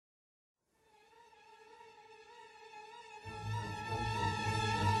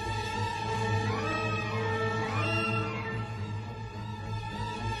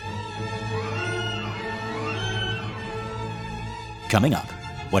Coming up,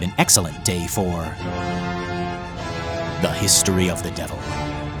 what an excellent day for the history of the devil.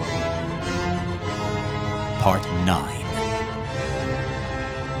 Part 9.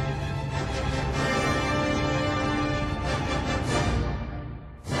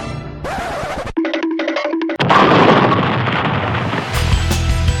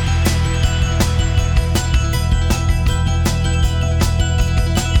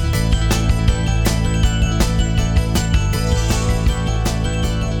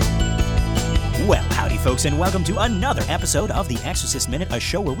 Folks, and welcome to another episode of The Exorcist Minute, a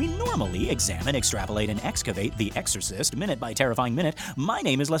show where we normally examine, extrapolate, and excavate The Exorcist minute by terrifying minute. My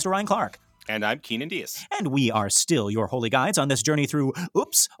name is Lester Ryan Clark. And I'm Keenan Diaz. And we are still your holy guides on this journey through,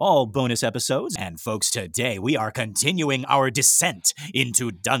 all bonus episodes. And folks, today we are continuing our descent into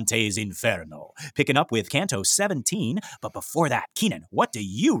Dante's Inferno, picking up with Canto 17. But before that, Keenan, what do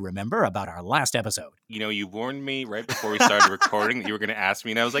you remember about our last episode? You know, you warned me right before we started recording that you were going to ask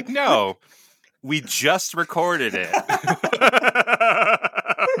me, and I was like, no. We just recorded it.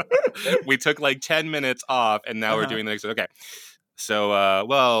 We took like 10 minutes off, and now we're doing the next one. Okay. So,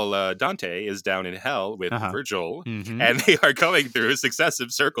 Dante is down in hell with Virgil, and they are going through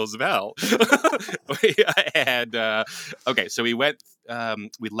successive circles of hell. Okay, so we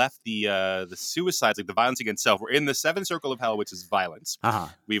left the suicides, like the violence against self. We're in the seventh circle of hell, which is violence.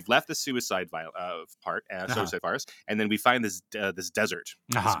 We've left the suicide part, suicide virus, and then we find this desert,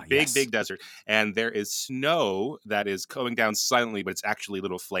 big desert, and there is snow that is going down silently, but it's actually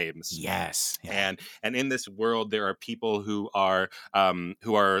little flames. Yes, and in this world, there are people who are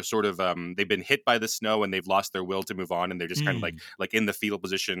sort of they've been hit by the snow and they've lost their will to move on, and they're just kind of like in the fetal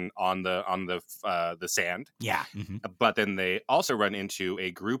position on the sand. Yeah. But then they also run into a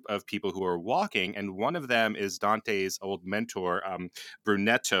group of people who are walking, and one of them is Dante's old mentor,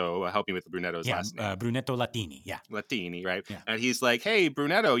 Brunetto. Help me with Brunetto's last name. Brunetto Latini. Yeah. Latini, right? Yeah. And he's like, "Hey,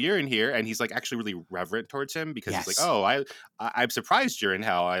 Brunetto, you're in here," and he's like actually really reverent towards him because he's like, "Oh, I'm surprised you're in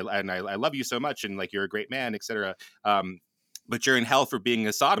hell. I love you so much, and like you're a great man, etc." But you're in hell for being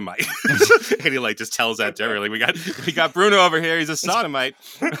a sodomite. And he like just tells that to everyone. Like, we got Bruno over here. He's a sodomite.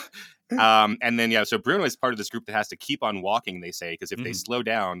 And then so Bruno is part of this group that has to keep on walking, they say, because if they slow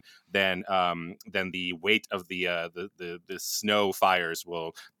down, then the weight of the snow fires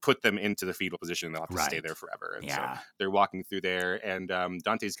will put them into the fetal position, and they'll have to stay there forever. And so they're walking through there, and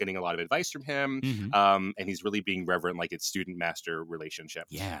Dante's getting a lot of advice from him, and he's really being reverent, like it's student-master relationship.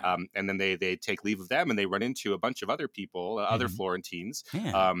 Yeah. And then they take leave of them, and they run into a bunch of other people, other Florentines,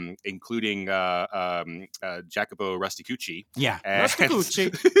 including Jacopo Rusticucci. Yeah,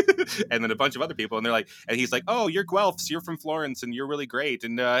 Rusticucci. And then a bunch of other people, and they're like, and he's like, "Oh, you're Guelphs, you're from Florence, and you're really great,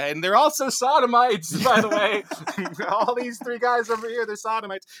 and they're also sodomites, by the way. All these three guys over here, they're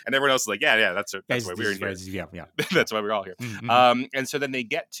sodomites." And everyone else is like, "Yeah, that's why we're in here. Yeah. That's why we're all here." And so then they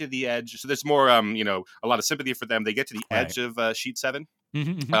get to the edge. So there's more, a lot of sympathy for them. They get to the edge of sheet 7.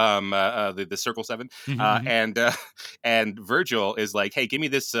 The circle 7, and Virgil is like, "Hey, give me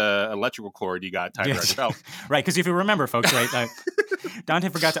this electrical cord you got tied around your belt." Right, because if you remember, folks, right, Dante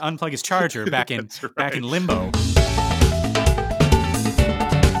forgot to unplug his charger back in Limbo.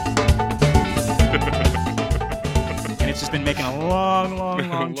 And it's just been making a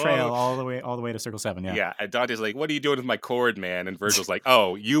long trail all the way to circle 7. Yeah. And Dante's like, "What are you doing with my cord, man?" And Virgil's like,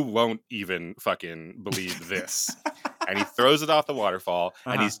 "Oh, you won't even fucking believe this." And he throws it off the waterfall,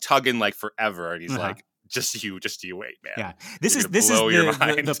 and he's tugging like forever, and he's like, Just you wait, man. Yeah, this is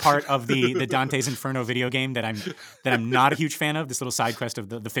the part of the Dante's Inferno video game that I'm not a huge fan of. This little side quest of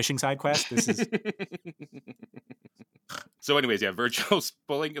the fishing side quest. This is. So anyways, Virgil's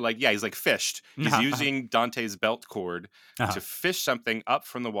pulling, he's like fished. He's using Dante's belt cord to fish something up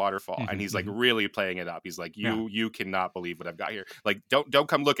from the waterfall. And he's like really playing it up. He's like, you cannot believe what I've got here. Like, don't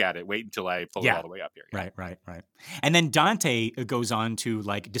come look at it. Wait until I pull it all the way up here. Right. And then Dante goes on to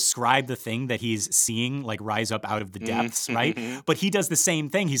like describe the thing that he's seeing like rise up out of the depths, right? But he does the same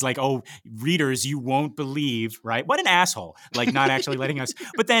thing. He's like, "Oh, readers, you won't believe," right? What an asshole. Like not actually letting us.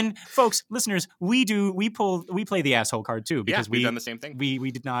 But then, folks, listeners, we play the asshole card too, because we've done the same thing.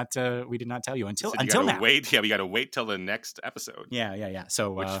 We did not tell you until now. We got to wait till the next episode. Yeah.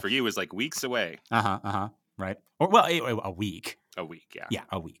 So which for you is like weeks away. Right. Or a week. A week, yeah. Yeah,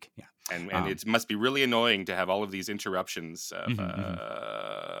 a week, yeah. And it must be really annoying to have all of these interruptions of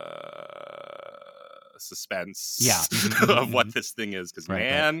suspense of what this thing is, because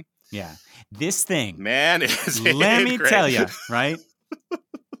this thing, man, is let me tell you, right?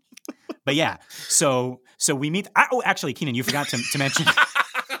 But yeah, so we meet. Actually, Keenan, you forgot to mention.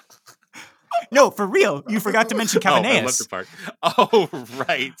 No, for real. You forgot to mention Oh, I love Cavaneus. the part. Oh,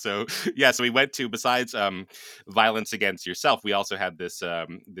 right. So so we went to, besides violence against yourself, we also had this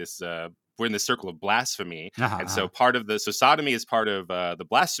we're in the circle of blasphemy, and so part of so sodomy is part of the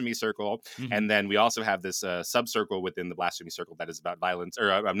blasphemy circle, and then we also have this subcircle within the blasphemy circle that is about violence,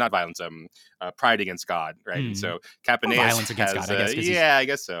 or not violence, pride against God, right? And so Capaneus violence against God, I guess. I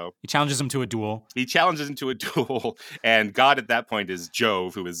guess so. He challenges him to a duel. And God at that point is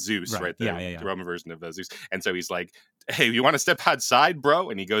Jove, who is Zeus, right? The Roman version of Zeus. And so he's like, "Hey, you want to step outside,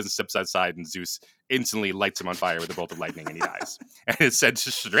 bro?" And he goes and steps outside, and Zeus instantly lights him on fire with a bolt of lightning, and he dies. And it's sent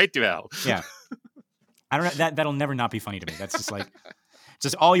straight to hell. Yeah. I don't know. That'll never not be funny to me. That's just like,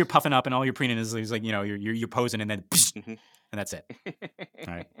 just all you're puffing up and all you're preening is like, you're posing, and then and that's it.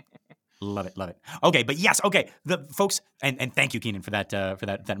 All right. Love it. Okay, but yes, okay. The folks, and thank you, Keenan, for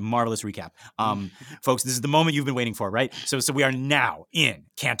that marvelous recap. Folks, this is the moment you've been waiting for, right? So we are now in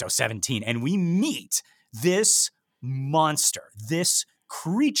Canto 17, and we meet this monster, this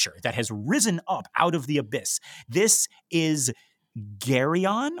creature that has risen up out of the abyss. This is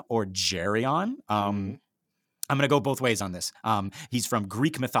Geryon or Geryon. I'm going to go both ways on this. He's from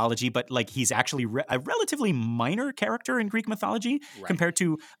Greek mythology, but like he's actually a relatively minor character in Greek mythology compared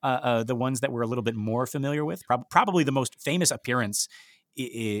to the ones that we're a little bit more familiar with. Probably the most famous appearance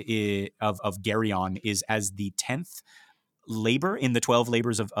of Geryon is as the 10th labor in the 12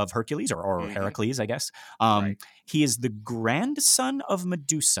 labors of Hercules or Heracles, I guess. He is the grandson of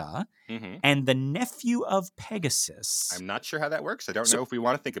Medusa and the nephew of Pegasus. I'm not sure how that works. I don't know if we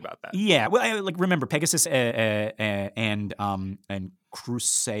want to think about that. Yeah, well, remember Pegasus and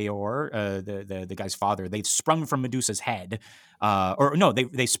Chrysaor, the guy's father. They sprung from Medusa's head,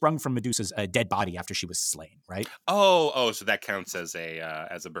 they sprung from Medusa's dead body after she was slain. Right? Oh, so that counts as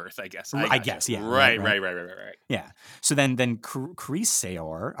a birth, I guess. I guess, yeah. Right. Yeah. So then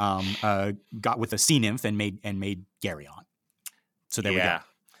Chrysaor got with a sea nymph and made Geryon. So there we go.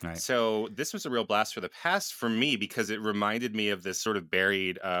 Right. So this was a real blast for the past for me because it reminded me of this sort of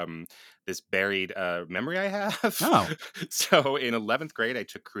buried memory I have. Oh. So in 11th grade, I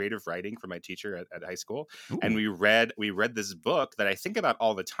took creative writing from my teacher at high school. Ooh. And we read this book that I think about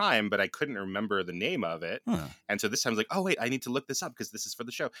all the time, but I couldn't remember the name of it. Huh. And so this time I was like, oh, wait, I need to look this up because this is for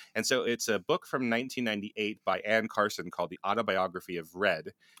the show. And so it's a book from 1998 by Anne Carson called The Autobiography of Red.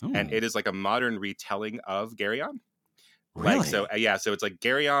 Ooh. And it is like a modern retelling of Geryon. Really? Like, so it's like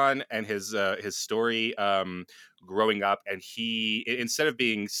Geryon and his story growing up, and he, instead of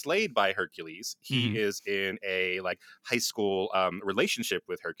being slayed by Hercules, he is in a like high school relationship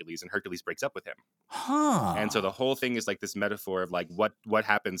with Hercules, and Hercules breaks up with him. Huh. And so the whole thing is like this metaphor of like what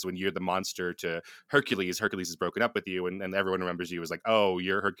happens when you're the monster to Hercules. Hercules has broken up with you, and everyone remembers you as like, oh,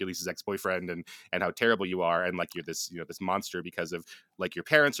 you're Hercules' ex-boyfriend, and how terrible you are, and like you're this this monster because of like your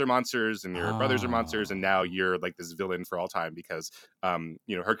parents are monsters and your brothers are monsters, and now you're like this villain for all time because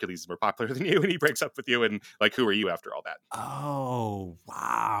Hercules is more popular than you, and he breaks up with you, and like who are you after all that? Oh,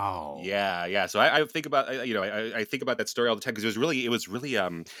 wow. Yeah. So I think about I think about that story all the time because it was really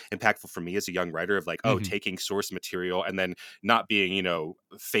impactful for me as a young writer of like taking source material and then not being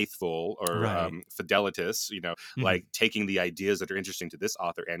faithful or fidelitous, like taking the ideas that are interesting to this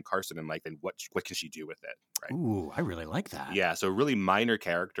author Anne Carson and like then what can she do with it? Right. Ooh, I really like that. Yeah, so a really minor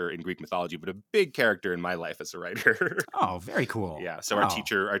character in Greek mythology, but a big character in my life as a writer. Oh, very cool. Yeah, so our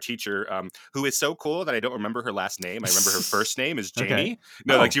teacher, who is so cool that I don't remember her last name. I remember her first name is Jamie. Okay.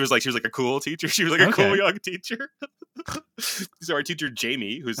 No, like she was like a cool teacher. She was like a cool young teacher. So our teacher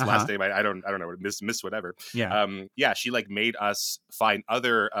Jamie, whose last name I don't know, Miss whatever. Yeah. She like made us find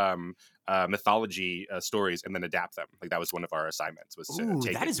other mythology stories and then adapt them. Like that was one of our assignments.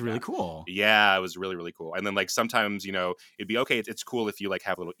 That is really cool. Yeah, it was really, really cool. And then like sometimes it'd be okay. It's cool if you like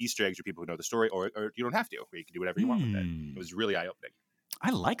have little Easter eggs or people who know the story, or you don't have to. Or you can do whatever you want with it. It was really eye opening. I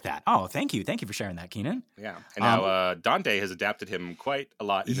like that. Oh, thank you for sharing that, Keenan. Yeah, and now Dante has adapted him quite a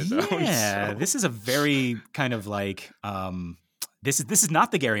lot in his own. Yeah, this is a very kind of like. This is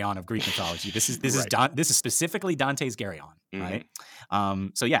not the Geryon of Greek mythology. This is this is specifically Dante's Geryon, right?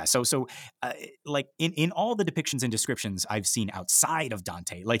 So like in all the depictions and descriptions I've seen outside of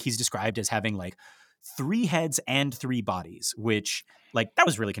Dante, like he's described as having like 3 heads and 3 bodies, which like that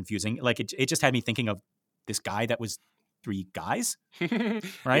was really confusing. Like it just had me thinking of this guy that was 3 guys,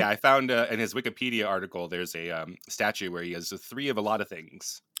 right? Yeah, I found in his Wikipedia article there's a statue where he has 3 of a lot of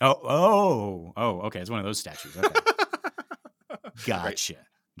things. Oh, okay, it's one of those statues. Okay. Gotcha.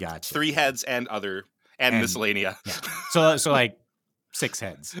 3 heads and other and miscellanea. Yeah. So like 6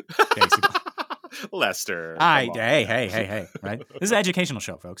 heads, basically. Lester. Hey, right? This is an educational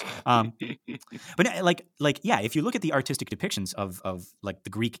show, folks. But yeah, if you look at the artistic depictions of like the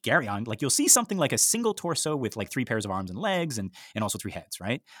Greek Geryon, like you'll see something like a single torso with like 3 pairs of arms and legs and also 3 heads,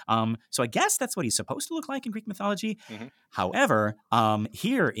 right? So I guess that's what he's supposed to look like in Greek mythology. Mm-hmm. However,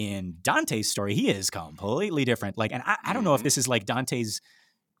 here in Dante's story, he is completely different. Like, and I don't know if this is like Dante's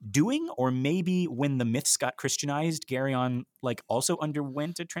doing, or maybe when the myths got Christianized, Geryon like also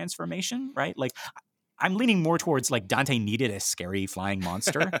underwent a transformation, right? Like, I'm leaning more towards like Dante needed a scary flying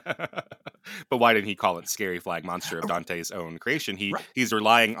monster. But why didn't he call it scary flying monster of Dante's own creation? He's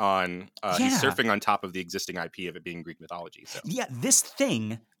relying on he's surfing on top of the existing IP of it being Greek mythology. So yeah, this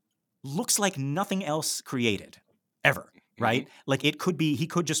thing looks like nothing else created ever, right? Mm-hmm. Like he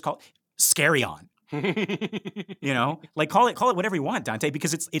could just call it Scarion. You know, like call it whatever you want, Dante,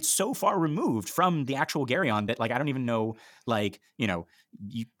 because it's so far removed from the actual Geryon that like I don't even know, like, you know,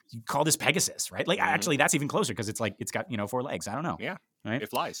 you call this Pegasus, right? Like actually that's even closer because it's like it's got, you know, 4 legs. I don't know. Yeah. Right. It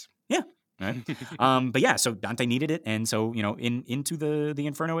flies. Yeah. Right. But yeah, so Dante needed it, and so, you know, into the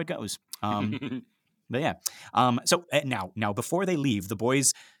Inferno it goes. But yeah. So now before they leave, the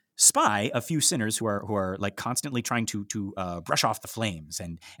boys spy a few sinners who are like constantly trying to brush off the flames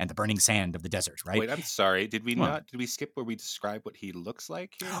and the burning sand of the desert, right? Wait, I'm sorry. Did we skip where we describe what he looks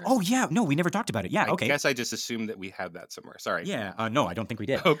like here? Oh yeah, no, we never talked about it. Yeah, okay. I guess I just assumed that we had that somewhere. Sorry. Yeah, no, I don't think we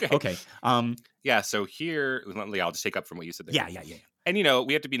did. Okay. Yeah, so here, I'll just take up from what you said there. Yeah. And, you know,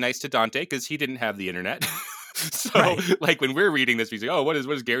 we have to be nice to Dante because he didn't have the internet. So, like, when we're reading this, he's like, oh, what does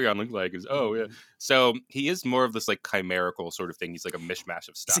Geryon look like? So he is more of this, like, chimerical sort of thing. He's like a mishmash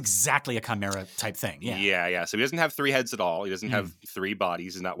of stuff. It's exactly a chimera type thing. Yeah. So he doesn't have 3 heads at all. He doesn't have 3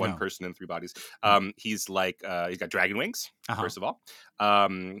 bodies. He's not one person in 3 bodies. He's like, he's got dragon wings, first of all.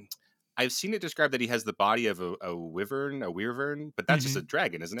 I've seen it described that he has the body of a wyvern, but that's just a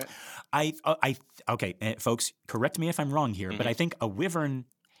dragon, isn't it? Okay, folks, correct me if I'm wrong here, but I think a wyvern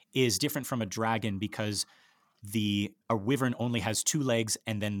is different from a dragon because a wyvern only has 2 legs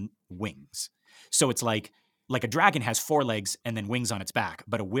and then wings. So it's like a dragon has 4 legs and then wings on its back,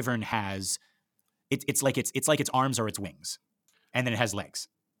 but a wyvern has it's like its arms or its wings, and then it has legs.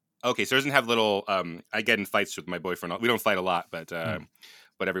 Okay, so it doesn't have little. I get in fights with my boyfriend. We don't fight a lot, but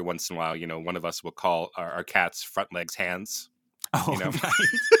every once in a while, you know, one of us will call our cat's front legs hands. Oh, you know?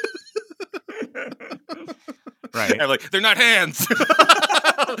 Right. Right. And like, they're not hands.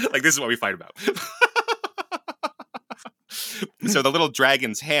 Like, this is what we fight about. So the little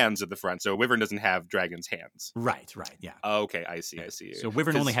dragon's hands at the front. So a wyvern doesn't have dragon's hands. Right, yeah. Okay, I see. So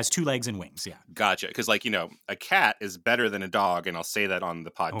wyvern only has 2 legs and wings, yeah. Gotcha. Because, like, you know, a cat is better than a dog, and I'll say that on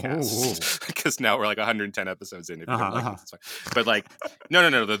the podcast. Because now we're like 110 episodes in. If you don't like it, but, like,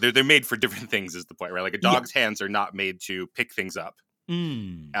 no. They're made for different things is the point, right? Like, a dog's hands are not made to pick things up.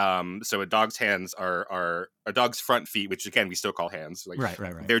 So a dog's hands are a dog's front feet, which again we still call hands. Like,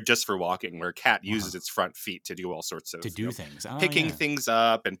 right. They're just for walking. Where a cat uses its front feet to do all sorts of things, picking things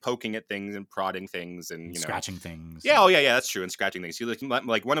up and poking at things and prodding things and scratching things. Yeah, that's true. And scratching things.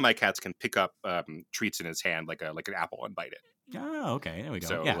 Like one of my cats can pick up treats in his hand like an apple and bite it. Oh, okay. There we go.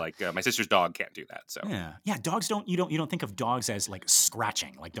 So, like, my sister's dog can't do that. So, yeah. Dogs don't. You don't think of dogs as like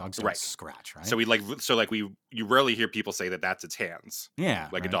scratching. Like dogs don't scratch, right? So you rarely hear people say that that's its hands. Yeah,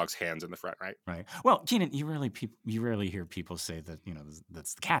 like a dog's hands in the front, right? Right. Well, Keenan, you rarely hear people say that. You know,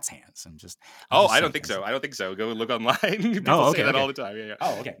 that's the cat's hands. And just. I don't think so. I don't think so. Go look online. People say that all the time. Yeah.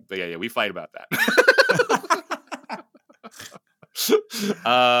 Oh, okay. But yeah, we fight about that.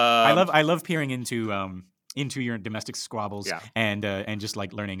 I love peering into your domestic squabbles and just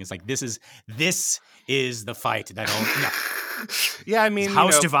like learning is like this is the fight that yeah, I mean,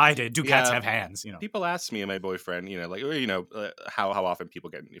 house divided. Do cats have hands? You know, people ask me and my boyfriend, how often people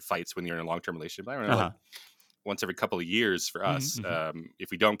get in fights when you're in a long-term relationship. I don't know, like once every couple of years for us,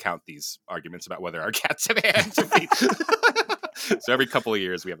 if we don't count these arguments about whether our cats have hands or feet. So every couple of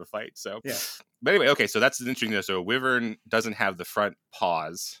years we have a fight. So but anyway, okay, so that's interesting. So a wyvern doesn't have the front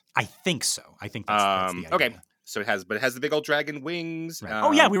paws. I think so. I think that's the idea. Okay. So it has the big old dragon wings.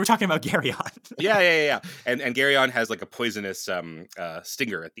 Right. We were talking about Geryon. Yeah. And Geryon has like a poisonous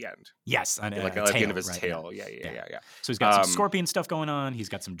stinger at the end. Yes, at the end of his tail. Yeah. So he's got some scorpion stuff going on. He's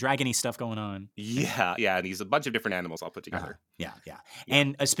got some dragony stuff going on. Yeah, and he's a bunch of different animals all put together. Yeah.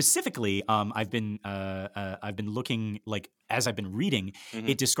 And specifically, I've been looking, like, as I've been reading,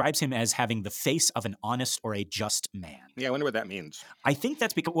 it describes him as having the face of an honest or a just man. Yeah, I wonder what that means. I think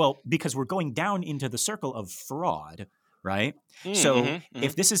that's because we're going down into the circle of fraud, right? So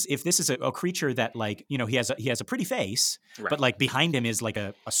if this is a creature that, like, you know, he has a pretty face, but like behind him is like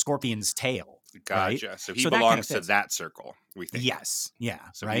a scorpion's tail. Gotcha. Right? So he belongs to that circle, we think. Yes. Yeah.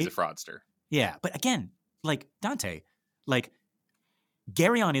 So he's a fraudster. Yeah, but again, like Dante, like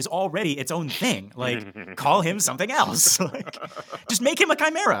Geryon is already its own thing. Like, call him something else. Like, just make him a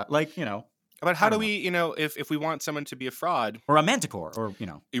chimera. Like, But how do we, if we want someone to be a fraud or a manticore, or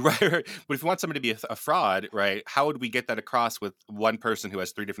right? But if we want someone to be a fraud, right? How would we get that across with one person who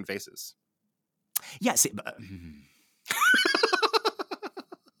has 3 different faces? Yeah. See,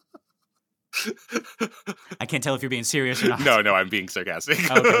 I can't tell if you're being serious or not. No, I'm being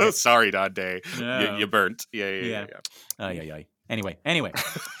sarcastic. Okay. Sorry, Dante. No. You burnt. Yeah. Anyway.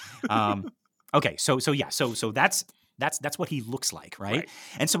 Okay. So that's what he looks like, right?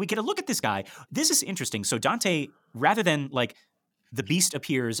 And so we get a look at this guy. This is interesting. So Dante, rather than like the beast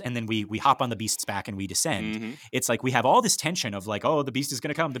appears and then we hop on the beast's back and we descend, it's like we have all this tension of like, oh, the beast is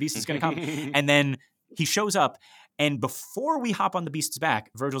going to come. The beast is going to come. And then he shows up. And before we hop on the beast's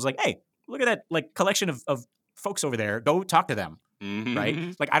back, Virgil's like, hey, look at that like collection of folks over there. Go talk to them,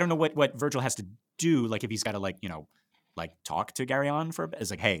 right? Like, I don't know what Virgil has to do. Like, if he's got to like talk to Geryon for a bit.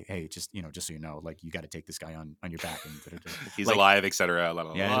 It's like, hey, just so you know, like, you got to take this guy on your back. And he's like, alive, etc.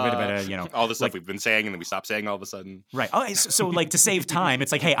 Yeah, all the stuff we've been saying and then we stop saying all of a sudden. Right. Oh, so like to save time,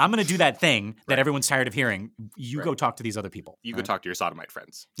 it's like, hey, I'm going to do that thing that everyone's tired of hearing. You go talk to these other people. You go talk to your sodomite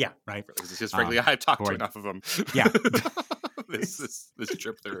friends. Yeah, right. Because frankly, I've talked to enough of them. Yeah. this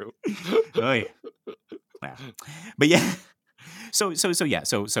trip through. Oh, yeah. But yeah. So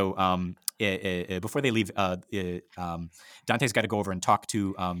before they leave, Dante's got to go over and talk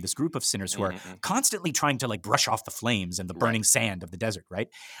to this group of sinners who are constantly trying to like brush off the flames and the burning sand of the desert, right?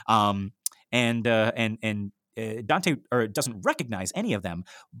 And Dante doesn't recognize any of them,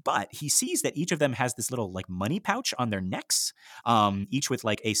 but he sees that each of them has this little like money pouch on their necks, each with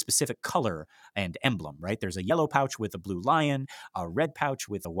like a specific color and emblem, right? There's a yellow pouch with a blue lion, a red pouch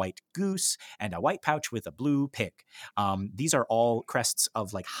with a white goose, and a white pouch with a blue pig. These are all crests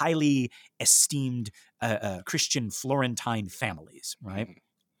of like highly esteemed Christian Florentine families, right?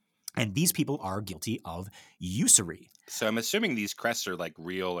 And these people are guilty of usury. So I'm assuming these crests are like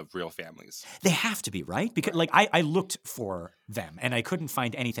real families. They have to be, right? Because like I looked for them and I couldn't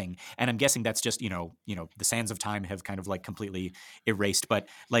find anything. And I'm guessing that's just, the sands of time have kind of like completely erased. But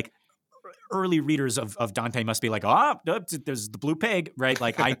like early readers of Dante must be like, there's the blue pig, right?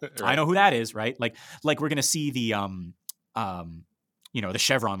 Like I know who that is, right? Like we're gonna see the the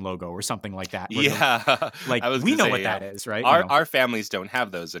chevron logo or something like that. Like we know what that is, right? Our families don't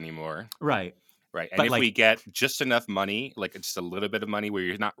have those anymore. Right. Right. And if we get just enough money, like just a little bit of money where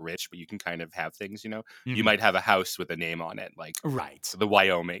you're not rich, but you can kind of have things, you might have a house with a name on it, like the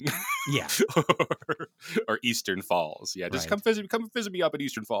Wyoming. Yeah. or Eastern Falls. Yeah. Just come visit me up at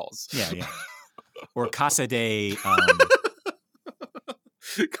Eastern Falls. Yeah. Or Casa de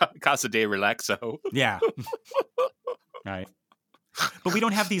Casa de Relaxo. Yeah. Right. But we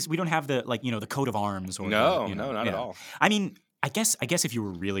don't have these. We don't have the the coat of arms or not at all. I mean, I guess if you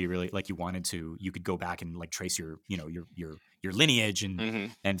were really, really like you wanted to, you could go back and like trace your lineage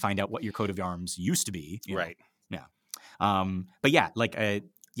and find out what your coat of arms used to be. Right. Yeah. But yeah, like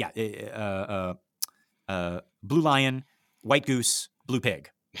blue lion, white goose, blue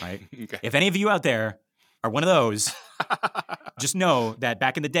pig. Right. Okay. If any of you out there are one of those, just know that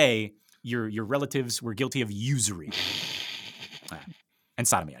back in the day, your relatives were guilty of usury. And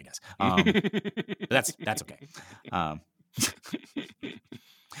sodomy, I guess. But that's okay.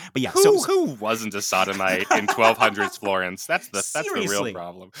 But yeah, who wasn't a sodomite in 1200s Florence? That's the real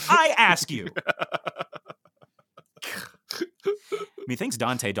problem. I ask you. Methinks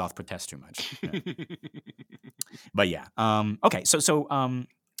Dante doth protest too much. Yeah. But yeah, okay. So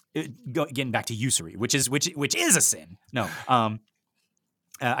getting back to usury, which is a sin. No.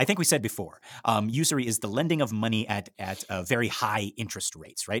 I think we said before, usury is the lending of money at very high interest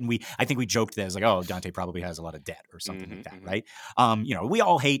rates, right? And I think we joked that it's like, oh, Dante probably has a lot of debt or something like that, right? We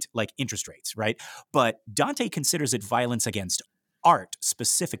all hate like interest rates, right? But Dante considers it violence against art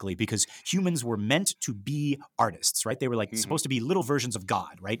specifically because humans were meant to be artists, right? They were like supposed to be little versions of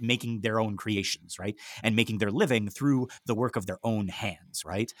God, right? Making their own creations, right? And making their living through the work of their own hands,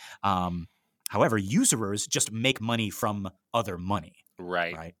 right? However, usurers just make money from other money.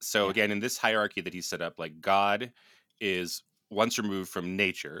 Right. So again, in this hierarchy that he set up, like God is once removed from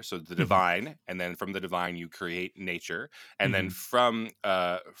nature, so the divine, and then from the divine you create nature, and then from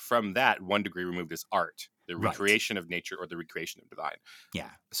that 1 degree removed is art, the recreation of nature or the recreation of divine. Yeah.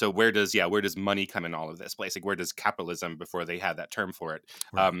 So where does money come in all of this place? Like where does capitalism, before they had that term for it?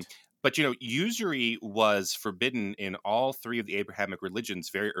 Right. But usury was forbidden in all 3 of the Abrahamic religions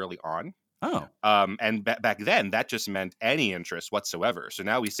very early on. Oh. And back then that just meant any interest whatsoever. So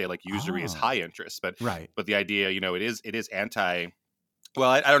now we say like usury is high interest, but the idea, it is Well,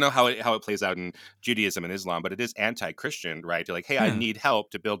 I don't know how it plays out in Judaism and Islam, but it is anti-Christian, right? You're like, hey, I need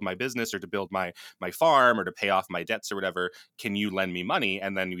help to build my business or to build my farm or to pay off my debts or whatever. Can you lend me money?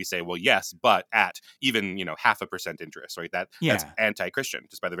 And then we say, well, yes, but at even 0.5% interest, right? That's anti-Christian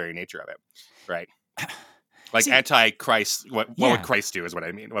just by the very nature of it, right? Like anti-Christ. What would Christ do? Is what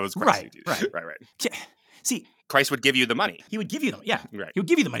I mean. What was Christ do? Right. See, Christ would give you the money. He would give you them. Yeah, right. He would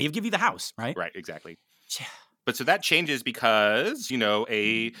give you the money. He would give you the house. Right. Right. Exactly. Yeah. But so that changes because,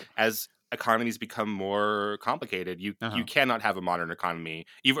 as economies become more complicated, you cannot have a modern economy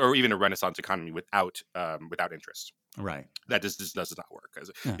or even a Renaissance economy without interest. Right. That just does not work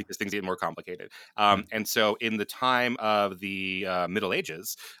because things get more complicated. And so in the time of the Middle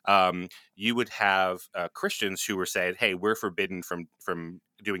Ages, you would have Christians who were saying, hey, we're forbidden from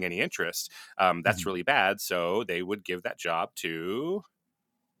doing any interest. That's really bad. So they would give that job to...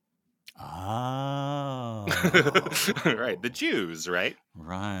 Oh. Right. The Jews, right?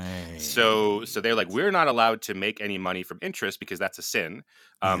 Right. So they're like, we're not allowed to make any money from interest because that's a sin.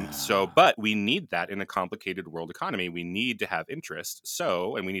 But we need that in a complicated world economy. We need to have interest.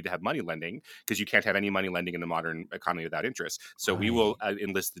 And we need to have money lending because you can't have any money lending in the modern economy without interest. So we will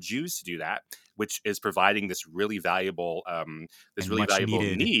enlist the Jews to do that, which is providing this really valuable,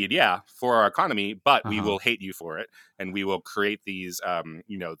 need, for our economy. But we will hate you for it, and we will create these,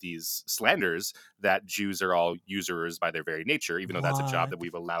 these slanders that Jews are all usurers by their very nature, even though that's a job that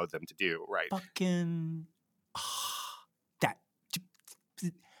we've allowed them to do. Right? Fucking that.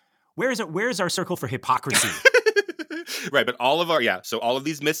 Where's our circle for hypocrisy? Right, but all of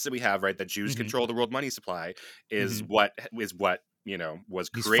these myths that we have, right, that Jews control the world money supply is what was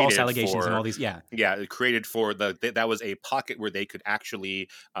these created false allegations and all these, created for that was a pocket where they could actually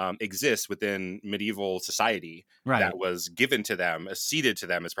exist within medieval society. Right. That was given to them, ceded to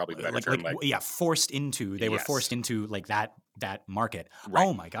them is probably the better term. Forced into. They were forced into like that market. Right.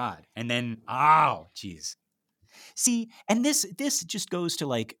 Oh my God! And then geez. See, and this just goes to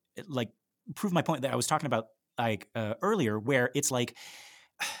like prove my point that I was talking about earlier, where it's like,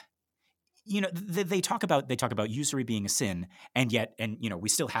 they talk about usury being a sin, and yet we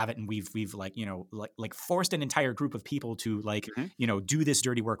still have it, and we've like forced an entire group of people to do this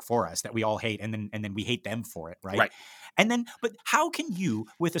dirty work for us that we all hate, and then we hate them for it, right? And then, but how can you,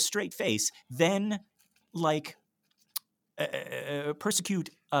 with a straight face, then persecute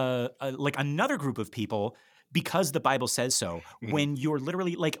like another group of people because the Bible says so, when you're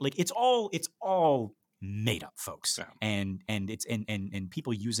literally like it's all made up, folks, and it's and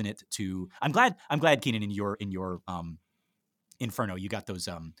people using it to. I'm glad, Keenan, in your Inferno, you got those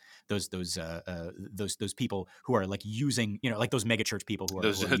people who are like using, like those mega church people who are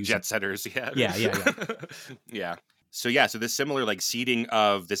using, jet setters, yeah. Yeah. So this similar like seeding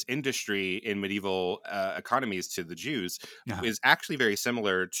of this industry in medieval economies to the Jews is actually very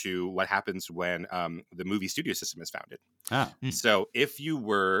similar to what happens when the movie studio system is founded. So if you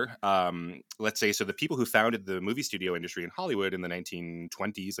were, let's say, so the people who founded the movie studio industry in Hollywood in the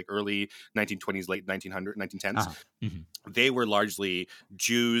 1920s, like early 1920s, late 1910s, they were largely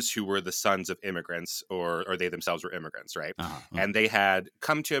Jews who were the sons of immigrants, or they themselves were immigrants, right? And they had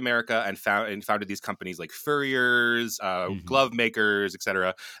come to America and founded these companies like furriers, glove makers,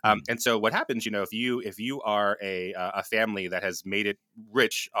 etc. And so what happens, if you are a family that has made it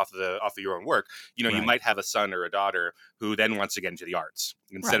rich off of your own work, you might have a son or a daughter who then wants to get into the arts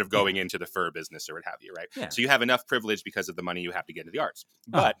instead of going into the fur business or what have you, right? Yeah. So you have enough privilege because of the money you have to get into the arts.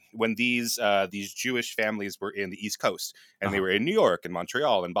 But when these Jewish families were in the East Coast and they were in New York and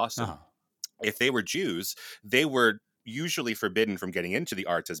Montreal and Boston, if they were Jews, they were usually forbidden from getting into the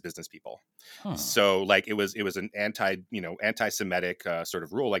arts as business people. So like it was an anti-Semitic sort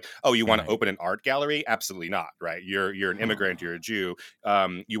of rule, like, oh, you want to open an art gallery? Absolutely not, right? You're an immigrant, you're a Jew.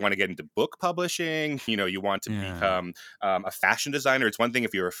 You want to get into book publishing, you want to become a fashion designer. It's one thing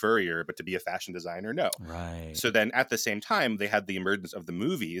if you're a furrier, but to be a fashion designer, no. Right. So then at the same time, they had the emergence of the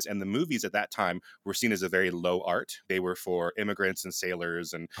movies, and the movies at that time were seen as a very low art. They were for immigrants and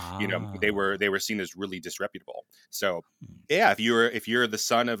sailors, and they were seen as really disreputable. So if you're the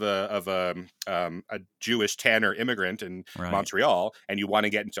son of a Jewish tanner immigrant in Montreal and you want to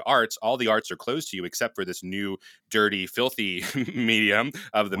get into arts, all the arts are closed to you except for this new dirty, filthy medium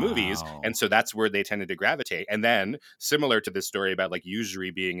of the movies. And so that's where they tended to gravitate. And then similar to this story about like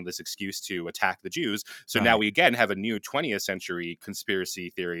usury being this excuse to attack the Jews. So now we again have a new 20th century conspiracy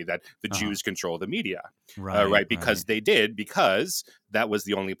theory that the Jews control the media, because that was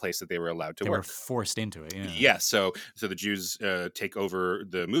the only place that they were allowed to They work. were forced into it. Yeah, so the Jews take over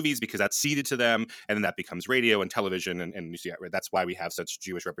the movies because that's ceded to them, and then that becomes radio and television, and yeah, that's why we have such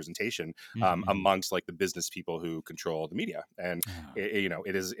Jewish representation amongst like the business people who control the media, and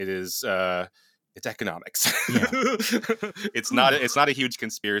it is it's economics. Yeah. It's not a huge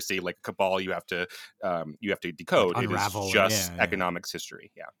conspiracy like a cabal you have to decode. Like unravel, it is just economics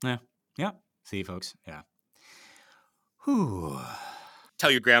history. Yeah. See, folks. Yeah. Whew.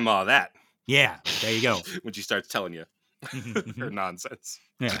 Tell your grandma that. Yeah, there you go. When she starts telling you her nonsense.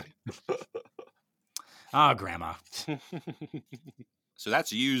 Yeah. Oh, grandma. So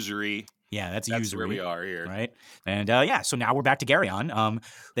that's usury. Yeah, that's usury. usury. Where we are here. Right. And so now we're back to Geryon.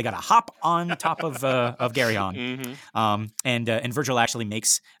 They got to hop on top of Geryon. And Virgil actually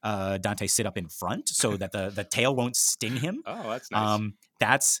makes Dante sit up in front so that the tail won't sting him. Oh, that's nice.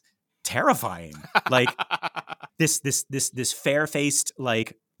 That's terrifying. Like this fair-faced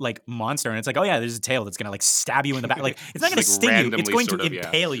like monster, and it's like, oh yeah, there's a tail that's gonna like stab you in the back. Like it's not gonna sting you, it's going to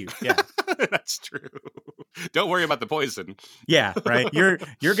impale you. Yeah. That's true. Don't worry about the poison. Yeah, right. You're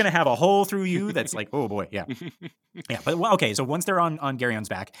gonna have a hole through you that's like, oh boy, yeah. Yeah, but okay, so once they're on Geryon's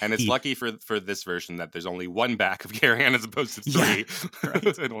back. And it's lucky for this version that there's only one back of Geryon as opposed to three. Yeah,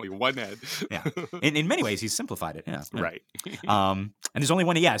 right. And only one head. Yeah. In many ways he's simplified it. Yeah. Right. And there's only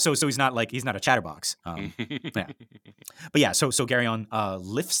one, so he's not a chatterbox. Yeah. But yeah, so Geryon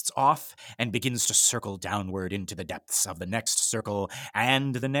lifts off and begins to circle downward into the depths of the next circle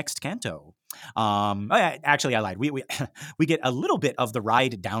and the next canto. Actually, I lied. We get a little bit of the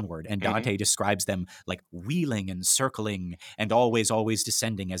ride downward, and Dante describes them like wheeling and circling and always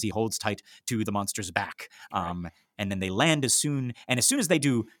descending as he holds tight to the monster's back. And then they land as soon as they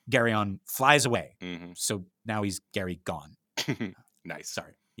do, Geryon flies away. So now he's Gary gone. Nice.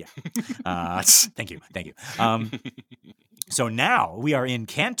 Sorry. Yeah. Thank you. So now we are in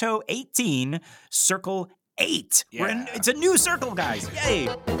Canto 18, Circle 8. Yeah. It's a new circle, guys. Yay!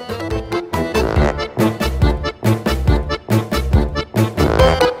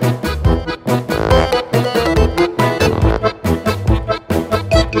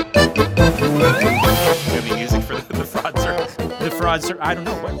 I don't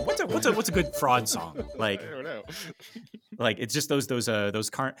know what's a good fraud song like. I don't know. Like it's just those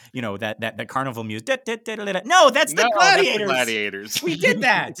that carnival music. No, that's the Gladiators. That's the Gladiators. We did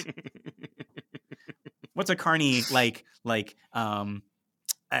that. What's a carny like the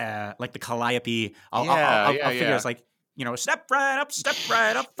Calliope? I'll figure it's like, step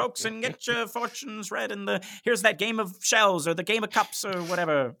right up, folks, and get your fortunes read. And here's that game of shells or the game of cups or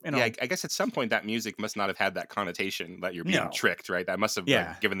whatever. Yeah, I guess at some point that music must not have had that connotation that you're being tricked, right? That must have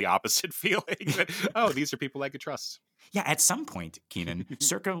given the opposite feeling. That, these are people I could trust. Yeah, at some point, Keenan,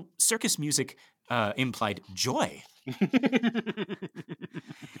 circus music implied joy.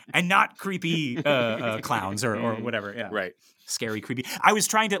 And not creepy clowns or whatever. Yeah. Right. Scary, creepy. I was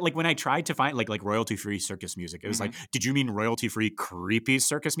trying to when I tried to find like royalty-free circus music, it was like, did you mean royalty-free creepy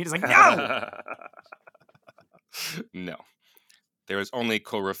circus music? It's like, no. No. There was only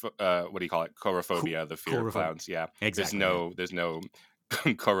chorophobia, the fear of clowns. Yeah. Exactly. There's no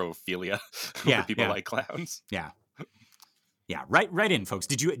chorophilia for people like clowns. Yeah. Yeah, right in, folks.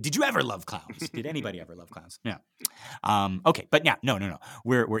 Did you ever love clowns? Did anybody ever love clowns? Yeah. Okay, but yeah, no.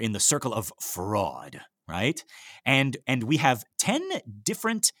 We're in the circle of fraud, right? And we have 10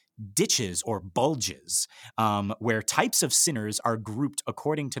 different ditches or bulges where types of sinners are grouped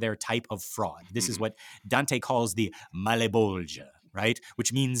according to their type of fraud. This is what Dante calls the malebolge, right?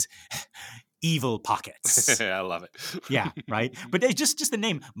 Which means evil pockets. I love it. Yeah, right. But just the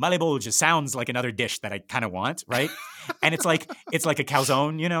name malebolge sounds like another dish that I kind of want, right? And it's like a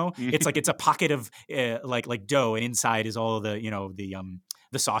calzone, It's a pocket of like dough, and inside is all the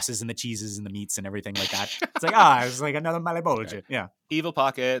the sauces and the cheeses and the meats and everything like that. It's like it's like another malebolge. Right. Yeah, evil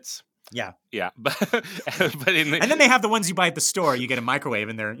pockets. Yeah. but and then they have the ones you buy at the store. You get a microwave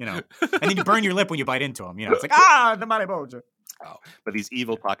in there, and then you burn your lip when you bite into them. It's like the malebolge. Oh, but these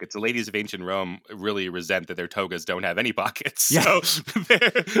evil pockets, the ladies of ancient Rome really resent that their togas don't have any pockets. Yeah. So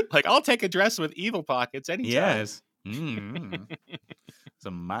they're like, I'll take a dress with evil pockets anytime. Yes. It's a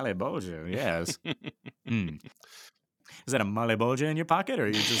malebolge, yes. Is that a malebolge in your pocket, or are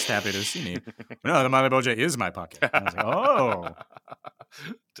you just happy to see me? No, the malebolge is my pocket. I was like, oh.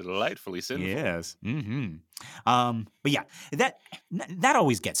 Delightfully sinful. Yes. But yeah, that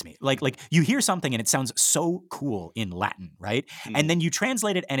always gets me. Like you hear something and it sounds so cool in Latin, right? And then you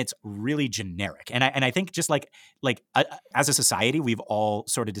translate it and it's really generic. And I think just like as a society, we've all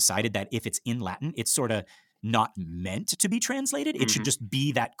sort of decided that if it's in Latin, it's sort of not meant to be translated. It should just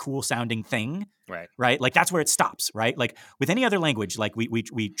be that cool sounding thing. Right. Like that's where it stops, right? Like with any other language, like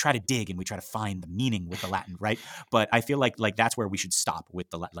we try to dig and we try to find the meaning with the Latin, right? But I feel like that's where we should stop with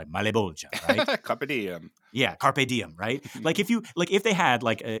the like malebolge, right? Carpe diem. Yeah, carpe diem, right? Like if they had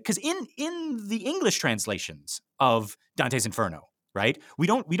like because in the English translations of Dante's Inferno, right? We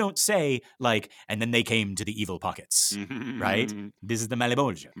don't say like, and then they came to the evil pockets, right? This is the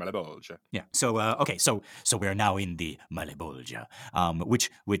malebolge. Malebolge. Yeah. So okay. So we're now in the malebolge,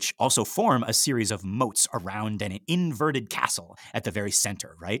 which also form a series of moats around an inverted castle at the very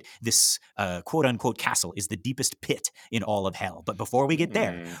center, right? This quote unquote castle is the deepest pit in all of hell. But before we get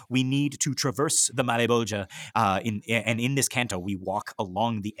there, we need to traverse the malebolge. In this canto, we walk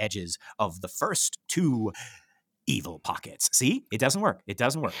along the edges of the first two evil pockets. See? It doesn't work. It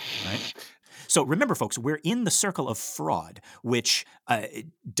doesn't work, right? So remember, folks, we're in the circle of fraud, which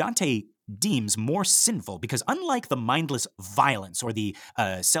Dante deems more sinful because unlike the mindless violence or the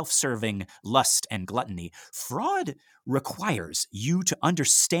self-serving lust and gluttony, fraud requires you to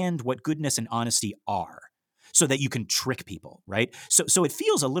understand what goodness and honesty are so that you can trick people, right? So it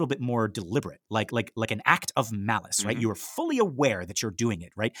feels a little bit more deliberate, like an act of malice, right? You are fully aware that you're doing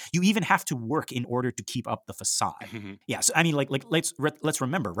it, right? You even have to work in order to keep up the facade. Yeah, so I mean, like let's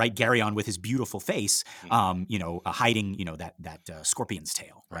remember, right? Geryon with his beautiful face, hiding, that scorpion's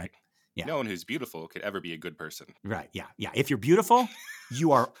tail, right? Yeah. No one who's beautiful could ever be a good person. Right. Yeah. Yeah. If you're beautiful,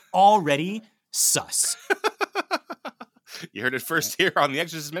 you are already sus. You heard it first here on the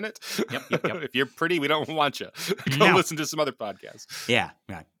Exorcist Minute. Yep. If you're pretty, we don't want you. Go listen to some other podcasts. Yeah.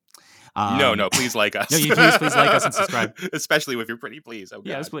 Right. No, please like us. No, you please like us and subscribe. Especially if you're pretty, please. Oh, God.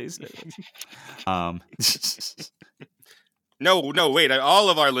 Yes, please. No, wait. All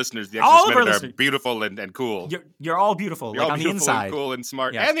of our listeners, the Exorcist Minute, are beautiful and cool. You're all beautiful. You're like all on beautiful the inside. And cool and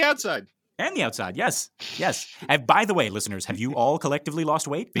smart. Yes. And the outside. And the outside, yes. And by the way, listeners, have you all collectively lost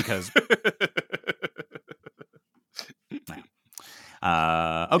weight? Because... okay.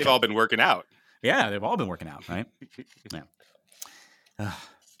 They've all been working out. Yeah, they've all been working out, right? Yeah.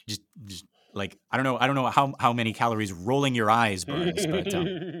 Just like I don't know how many calories rolling your eyes burns,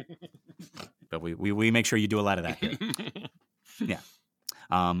 but we make sure you do a lot of that here. Yeah.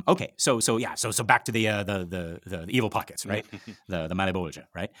 Okay. So back to the evil pockets, right? the malebolge,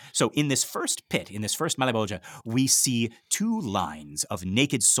 right? So in this first pit, in this first malebolge, we see two lines of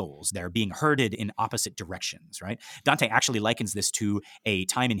naked souls that are being herded in opposite directions, right? Dante actually likens this to a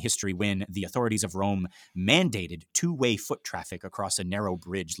time in history when the authorities of Rome mandated two-way foot traffic across a narrow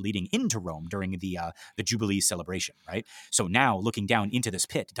bridge leading into Rome during the Jubilee celebration, right? So now looking down into this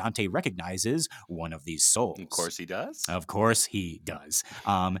pit, Dante recognizes one of these souls. Of course he does. Of course he does.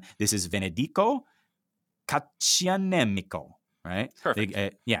 This is Venedico Caccianemico, right?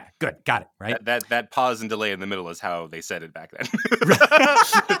 Perfect. Yeah, good. Got it, right? That pause and delay in the middle is how they said it back then.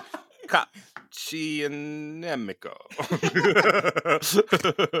 Caccianemico.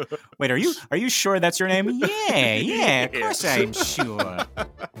 Wait, are you sure that's your name? Yeah, of course I'm sure.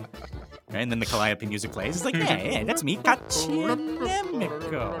 And then the Calliope music plays. It's like, yeah, that's me,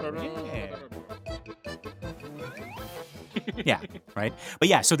 Caccianemico. Yeah. Yeah, right. But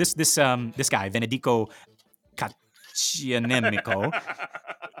yeah, so this guy Venedico Caccianemico,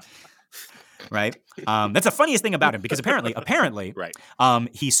 right? That's the funniest thing about him because apparently, right.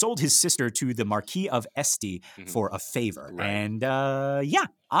 He sold his sister to the Marquis of Este for a favor, right. And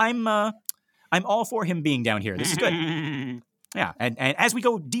I'm all for him being down here. This is good. Yeah, and as we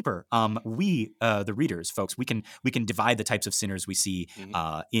go deeper, we the readers, folks, we can divide the types of sinners we see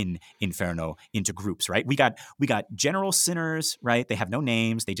in Inferno into groups, right? We got general sinners, right? They have no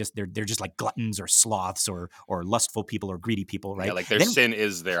names. They're just like gluttons or sloths or lustful people or greedy people, right? Yeah, like their sin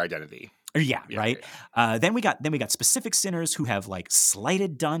is their identity. Yeah, right. Yeah. Then we got specific sinners who have like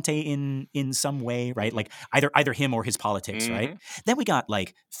slighted Dante in some way, right? Like either him or his politics, right? Then we got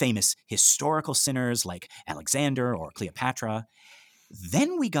like famous historical sinners like Alexander or Cleopatra.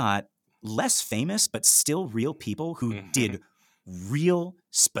 Then we got less famous but still real people who did real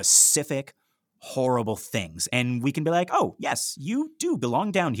specific horrible things, and we can be like, oh yes, you do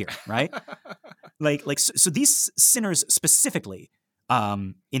belong down here, right? so these sinners specifically.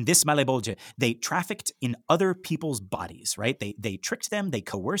 In this malebolge, they trafficked in other people's bodies, right? They tricked them, they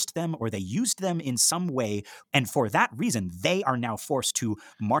coerced them, or they used them in some way. And for that reason, they are now forced to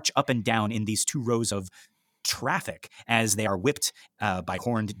march up and down in these two rows of traffic as they are whipped by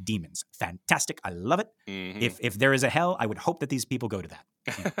horned demons. Fantastic. I love it. If there is a hell, I would hope that these people go to that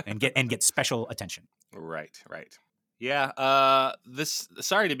and get special attention. Right. Yeah,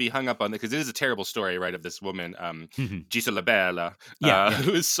 sorry to be hung up on it because it is a terrible story, right? Of this woman, Gisela Bella,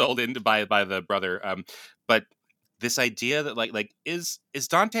 who is sold in by the brother. but this idea that like is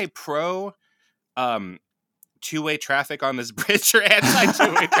Dante pro two-way traffic on this bridge or anti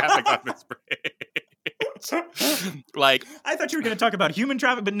two-way traffic on this bridge? Like, I thought you were going to talk about human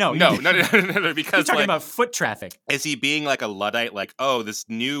traffic, but no, no, because he's talking about foot traffic. Is he being like a Luddite? Like, oh, this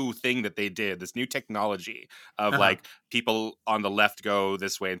new thing that they did, this new technology of like people on the left go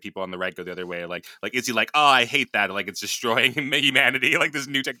this way and people on the right go the other way. Like, is he like, oh, I hate that? Like, it's destroying humanity. Like this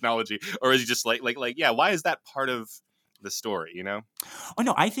new technology, or is he just like, yeah? Why is that part of the story? You know? Oh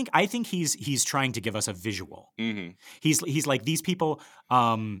no, I think he's trying to give us a visual. Mm-hmm. He's like, these people,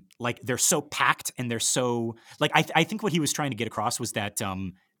 like they're so packed and they're so like, I think what he was trying to get across was that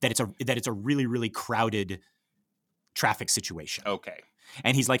that it's a really, really crowded traffic situation. Okay.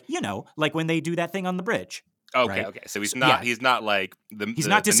 And he's like, like when they do that thing on the bridge. Okay, right? okay. So he's not like the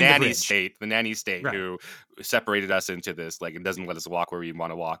nanny state, right, who separated us into this, like, and doesn't let us walk where we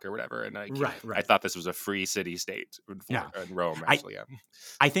want to walk or whatever. And right. I thought this was a free city state in Rome, actually.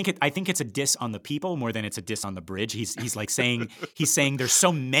 I think it's a diss on the people more than it's a diss on the bridge. He's like saying there's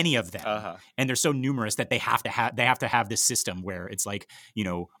so many of them and they're so numerous that they have to have this system where it's like,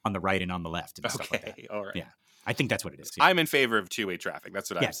 on the right and on the left and stuff like that. All right. Yeah. I think that's what it is. Yeah. I'm in favor of two-way traffic.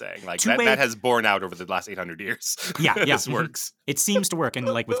 That's what I'm saying. Like that has borne out over the last 800 years. Yeah. This works. It seems to work. And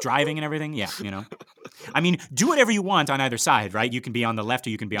like with driving and everything, I mean, do whatever you want on either side, right? You can be on the left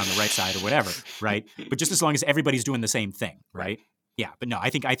or you can be on the right side or whatever, right? But just as long as everybody's doing the same thing, right? Yeah. But no, I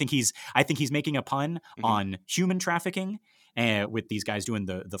think he's making a pun on human trafficking with these guys doing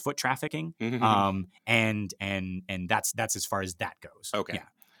the foot trafficking. And that's as far as that goes. Okay.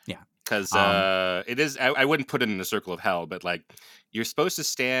 Yeah. Because it is, I wouldn't put it in the circle of hell, but like you're supposed to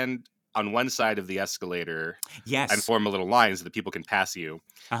stand on one side of the escalator and form a little line so that people can pass you.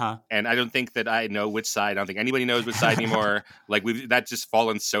 And I don't think that I know which side. I don't think anybody knows which side anymore. Like that's just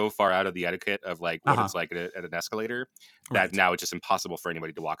fallen so far out of the etiquette of like what it's like at an escalator that now it's just impossible for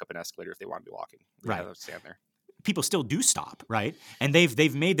anybody to walk up an escalator if they want to be walking. They have to stand there. People still do stop, right? And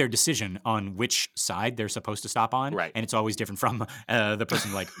they've made their decision on which side they're supposed to stop on, right? And it's always different from the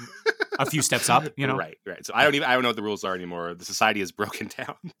person like a few steps up, Right. So I don't know what the rules are anymore. The society is broken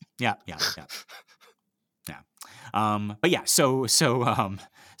down. Yeah. But yeah, so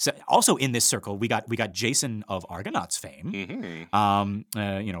also in this circle we got Jason of Argonaut's fame.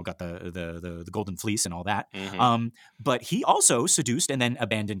 Got the golden fleece and all that. But he also seduced and then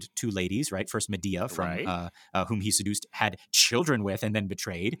abandoned two ladies, right? First Medea from whom he seduced, had children with, and then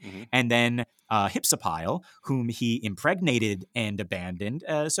betrayed, and then Hypsipyle, whom he impregnated and abandoned.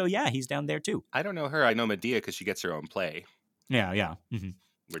 So yeah, he's down there too. I don't know her. I know Medea because she gets her own play. Yeah.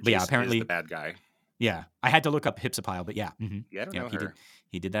 But yeah, apparently is the bad guy. Yeah, I had to look up Hypsipyle, but yeah. Yeah, I don't know her.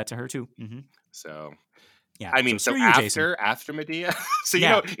 He did that to her too. So, yeah. I mean, so after Medea, so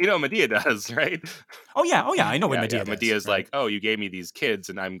you know Medea does, right? Oh yeah. I know what Medea does. Medea's right? like, oh, you gave me these kids,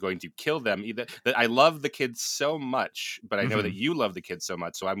 and I'm going to kill them. I love the kids so much, but I know that you love the kids so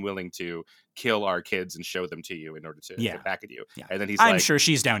much, so I'm willing to kill our kids and show them to you in order to get back at you. Yeah. And then I'm sure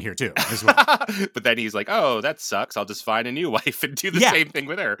she's down here too as well. But then he's like, oh, that sucks. I'll just find a new wife and do the same thing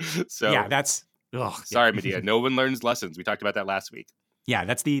with her. So yeah, that's. Sorry, Medea. No one learns lessons. We talked about that last week. Yeah,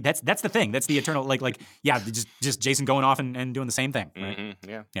 that's the thing. That's the eternal just Jason going off and doing the same thing.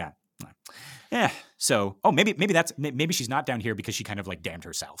 Right? Yeah. So maybe she's not down here because she kind of like damned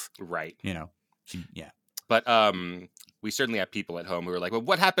herself. Right. But we certainly have people at home who are like, well,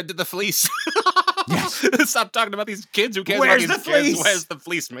 what happened to the fleece? Stop talking about these kids. Who cares Where's about these the fleece? Kids? Where's the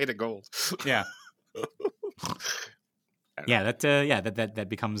fleece made of gold? Yeah. Yeah, that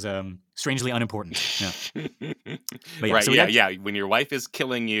becomes strangely unimportant. Yeah. But yeah, right, when your wife is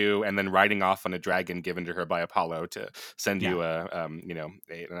killing you and then riding off on a dragon given to her by Apollo to send you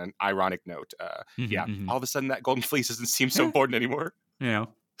an ironic note. All of a sudden that golden fleece doesn't seem so important anymore.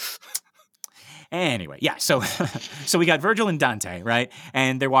 Anyway, yeah, so we got Virgil and Dante, right?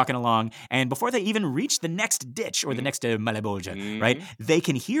 And they're walking along, and before they even reach the next ditch or the next malebolge, right? They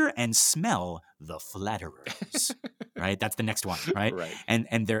can hear and smell the flatterers, right? That's the next one, right? Right.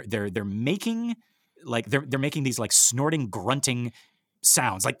 And they're making they're making these like snorting, grunting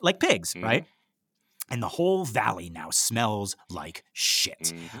sounds like pigs, right? And the whole valley now smells like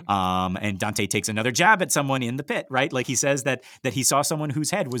shit. And Dante takes another jab at someone in the pit, right? Like he says that he saw someone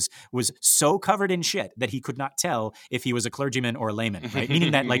whose head was so covered in shit that he could not tell if he was a clergyman or a layman, right?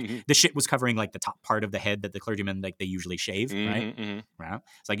 Meaning that like the shit was covering like the top part of the head that the clergyman like they usually shave, right? Right?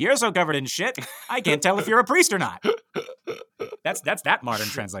 It's like, you're so covered in shit, I can't tell if you're a priest or not. That's that modern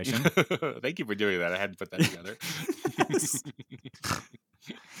translation. Thank you for doing that. I hadn't put that together.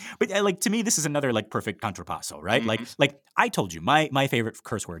 But like to me, this is another like perfect contrapasso, right? Like I told you, my favorite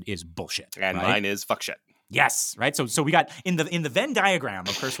curse word is bullshit, and right? mine is fuck shit. Yes, right. So we got in the Venn diagram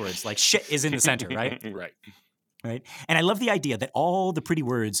of curse words, like shit is in the center, right? Right. Right. And I love the idea that all the pretty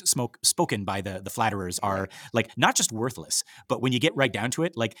words spoken by the flatterers are like not just worthless, but when you get right down to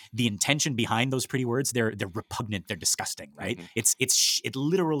it, like the intention behind those pretty words, they're repugnant, they're disgusting, right? It's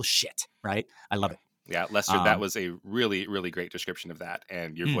literal shit, right? I love it. Yeah, Lester, that was a really, really great description of that,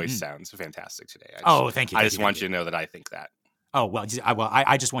 and your voice sounds fantastic today. Thank you. I just want you to know that I think that. Oh, well,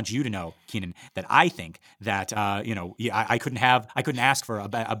 I just want you to know, Keenan, that I think that, I couldn't ask for a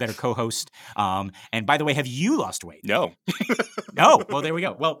better co-host. And by the way, have you lost weight? No. No. Well, there we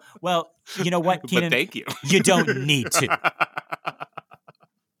go. Well, you know what, Keenan? But thank you. You don't need to.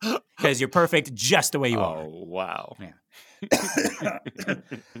 Because you're perfect just the way you are. Oh, wow. Yeah.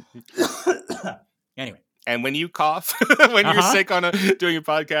 Anyway. And when you cough, when you're sick doing a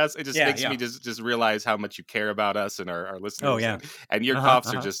podcast, it just makes me just realize how much you care about us and our listeners. Oh, yeah. And your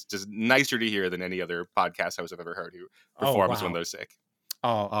coughs are just nicer to hear than any other podcast host I've ever heard who performs when they're sick.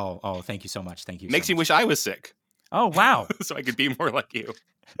 Oh, thank you so much. Thank you. Makes me wish I was sick. Oh, wow. So I could be more like you.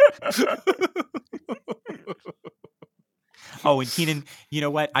 Oh, and Keenan, you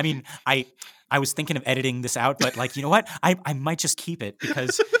know what? I mean, I was thinking of editing this out, but like, you know what? I might just keep it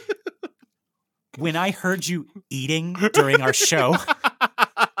because when I heard you eating during our show,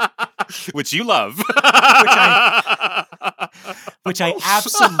 which you love, which I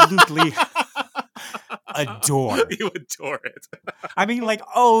absolutely adore. You adore it. I mean, like,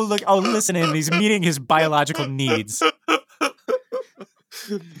 listen to him. He's meeting his biological needs.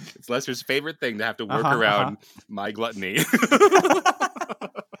 It's Lester's favorite thing to have to work around my gluttony.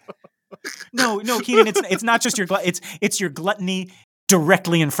 No, Keenan, it's not just your it's your gluttony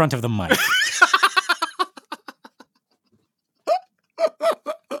directly in front of the mic.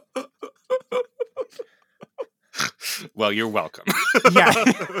 Well, you're welcome. Yeah.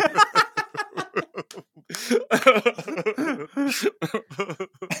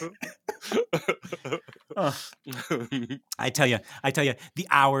 I tell you, the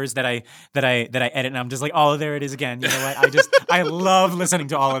hours that I edit, and I'm just like, oh, there it is again. You know what? I love listening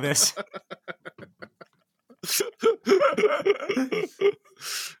to all of this.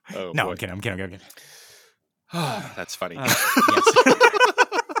 Oh, no, boy. I'm kidding. That's funny. Yes.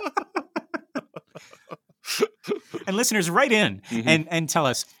 And listeners, write in and tell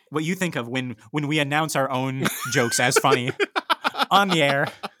us what you think of when we announce our own jokes as funny on the air.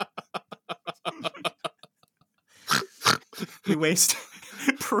 We waste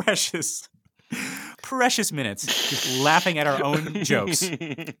precious minutes just laughing at our own jokes.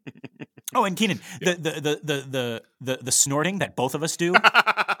 Oh, and Keenan, the snorting that both of us do.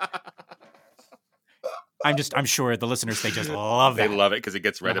 I'm sure the listeners, they just love that. They love it because it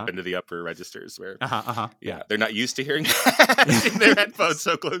gets right up into the upper registers where yeah, they're not used to hearing that in their headphones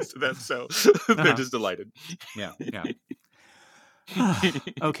so close to them, so they're just delighted. Yeah.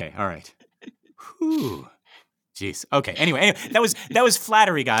 Okay, all right. Whew. Jeez. Okay. Anyway, that was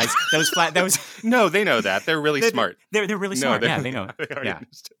flattery, guys. That was No, they know that. They're really smart. They're really smart. Yeah, they know. They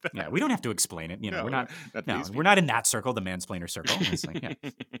understood that. Yeah, we don't have to explain it. You know, No, we're not in that circle, the mansplainer circle. It's like, yeah.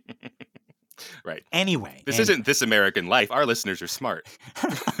 Right. Anyway. This isn't This American Life. Our listeners are smart.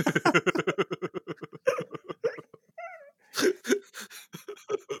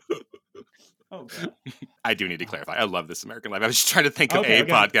 Oh, God. I do need to clarify. I love This American Life. I was just trying to think of a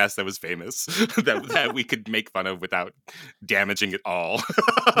podcast that was famous that we could make fun of without damaging it all.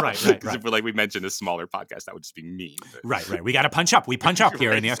 Right. Because if we mentioned a smaller podcast, that would just be mean. But... Right. We got to punch up. We punch up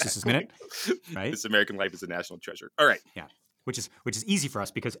here in the Exorcist Minute. Right. This American Life is a national treasure. All right. Yeah. Which is easy for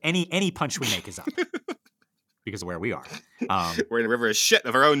us because any punch we make is up because of where we are. We're in a river of shit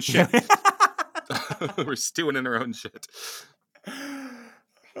of our own shit. We're stewing in our own shit.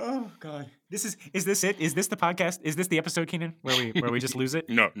 Oh God! Is this it? Is this the podcast? Is this the episode, Keenan, where we just lose it?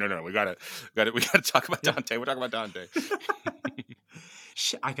 No. We gotta talk about Dante. We're talking about Dante.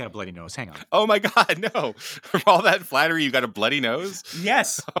 Shit, I got a bloody nose. Hang on. Oh my God, no! From all that flattery, you got a bloody nose?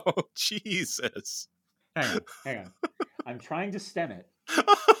 Yes. Oh Jesus! Hang on. I'm trying to stem it.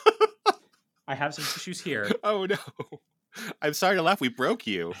 I have some tissues here. Oh no! I'm sorry to laugh. We broke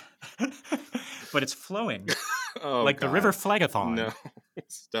you. But it's flowing. Oh, like God. the river Phlegethon. No.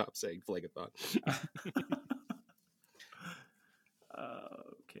 Stop saying Phlegethon.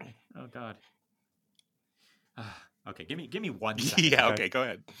 Okay. Oh God. Okay. Give me 1 second. Yeah. Okay. Go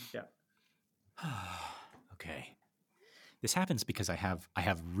ahead. Yeah. Okay. This happens because I have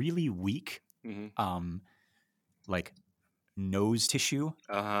really weak, like nose tissue.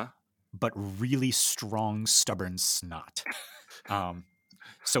 But really strong, stubborn snot.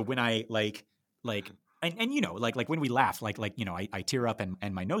 So when I like And you know, like when we laugh, like you know, I tear up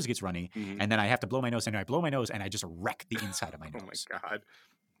and my nose gets runny, and then I have to blow my nose, and I blow my nose, and I just wreck the inside of my nose. Oh my God.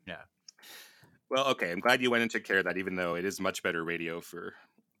 Yeah. Well, okay. I'm glad you went and took care of that, even though it is much better radio for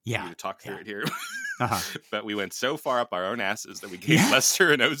you to talk through it here. But we went so far up our own asses that we gave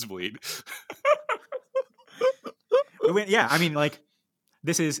Lester a nosebleed. I mean, like,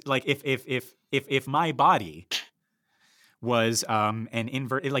 this is like if my body was an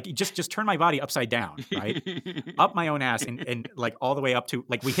invert, like just turn my body upside down, right? Up my own ass and like all the way up to,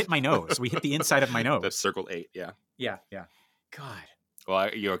 like, we hit my nose. We hit the inside of my nose. The circle 8, yeah. Yeah. God. Well,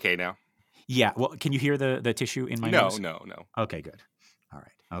 are you okay now? Yeah. Well, can you hear the tissue in my nose? No. Okay, good. All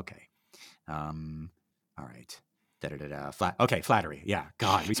right. Okay. All right. Okay, flattery. Yeah.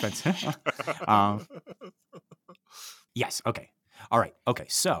 God, we spent. Yes. Okay. All right. Okay.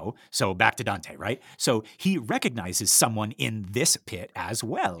 So back to Dante, right? So he recognizes someone in this pit as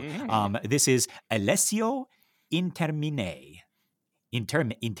well. This is Alessio Intermine,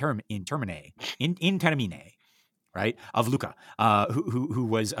 right? Of Lucca, who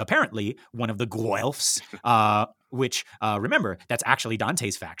was apparently one of the Guelphs, which, remember, that's actually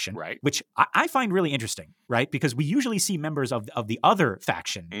Dante's faction, right? Which I find really interesting, right? Because we usually see members of the other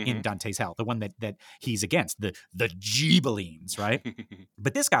faction in Dante's Hell, the one that he's against, the Ghibellines, right?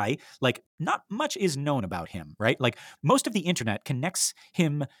 But this guy, like, not much is known about him, right? Like, most of the internet connects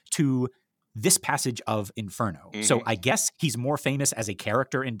him to this passage of Inferno. So I guess he's more famous as a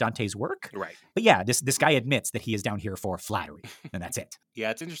character in Dante's work. Right. But yeah, this guy admits that he is down here for flattery, and that's it.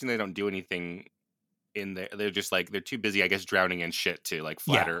 Yeah, it's interesting they don't do anything in there. They're just like, they're too busy, I guess, drowning in shit to like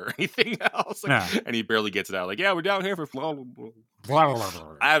flatter or anything else. Like, and he barely gets it out. Like, yeah, we're down here for flattery.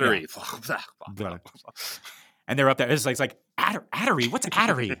 And they're up there. It's like Attery. What's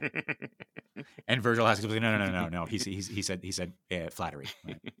Attery? And Virgil has to go, no. He said flattery.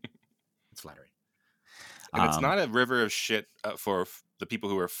 Right? It's flattery. And it's not a river of shit for the people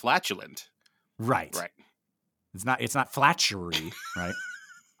who are flatulent. Right. It's not flattery, right?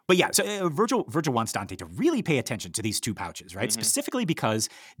 But yeah, so Virgil wants Dante to really pay attention to these two pouches, right? Specifically because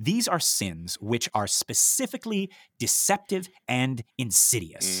these are sins which are specifically deceptive and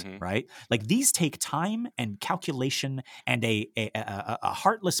insidious, right? Like, these take time and calculation and a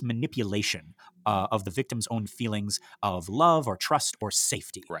heartless manipulation of the victim's own feelings of love or trust or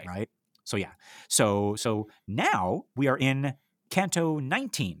safety, right? So yeah, so now we are in Canto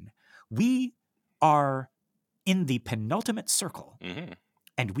 19. We are in the penultimate circle.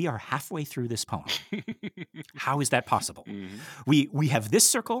 And we are halfway through this poem. How is that possible? We have this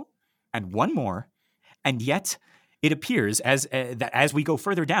circle and one more, and yet it appears that as we go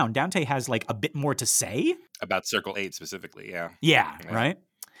further down, Dante has like a bit more to say about circle 8 specifically. Yeah. Right.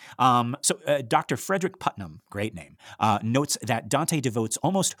 So Dr. Frederick Putnam, great name, notes that Dante devotes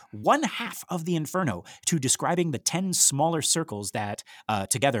almost one half of the Inferno to describing the 10 smaller circles that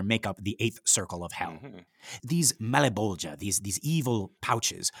together make up the 8th circle of hell. These malebolge, these evil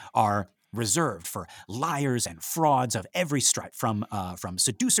pouches, are reserved for liars and frauds of every stripe, from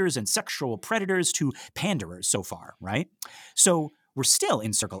seducers and sexual predators to panderers so far, right? So we're still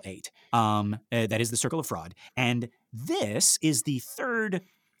in circle 8. That is the circle of fraud. And this is the third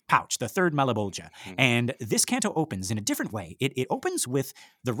pouch, the third malebolge. And this canto opens in a different way. It opens with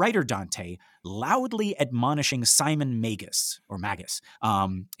the writer Dante loudly admonishing Simon Magus,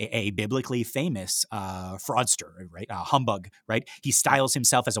 a biblically famous fraudster, right? A humbug, right? He styles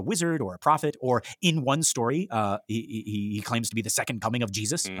himself as a wizard or a prophet, or in one story, he claims to be the second coming of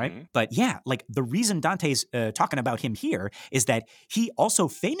Jesus, right? But yeah, like, the reason Dante's talking about him here is that he also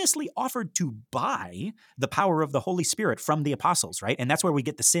famously offered to buy the power of the Holy Spirit from the apostles, right? And that's where we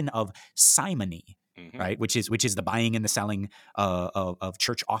get the sin of simony, right? Which is the buying and the selling of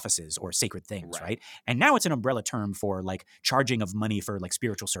church offices or sacred things, right? And now it's an umbrella term for like charging of money for like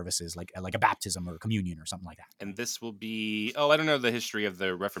spiritual services, like a baptism or communion or something like that. And this will be, I don't know the history of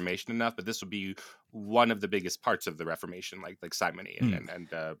the Reformation enough, but this will be one of the biggest parts of the Reformation, like simony and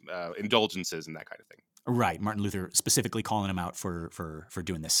indulgences and that kind of thing. Right. Martin Luther specifically calling him out for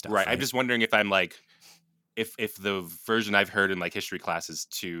doing this stuff. Right. I'm just wondering if I'm like, if the version I've heard in like history classes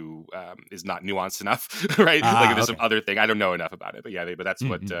too is not nuanced enough, right? Like, if there's some other thing, I don't know enough about it, but yeah, but that's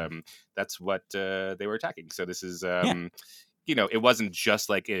what they were attacking. So this is, it wasn't just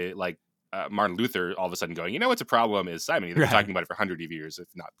like Martin Luther all of a sudden going, what's a problem is simony. They've been talking about it for hundreds of years, if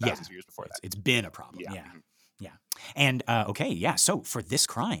not thousands of years before that. It's been a problem. Yeah. And, so for this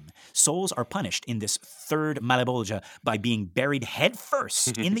crime, souls are punished in this third malebolge by being buried head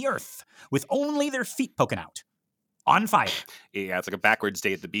first in the earth with only their feet poking out. On fire. Yeah, it's like a backwards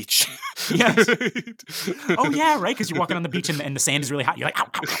day at the beach. Yes. Oh, yeah, right? Because you're walking on the beach and the sand is really hot. You're like, ow,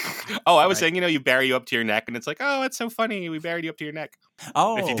 ow, ow, ow. Oh, I was saying, you bury you up to your neck, and it's like, oh, it's so funny. We buried you up to your neck.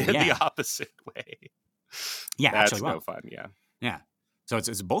 Oh, if you did the opposite way. Yeah, that's actually, no fun, yeah. Yeah. So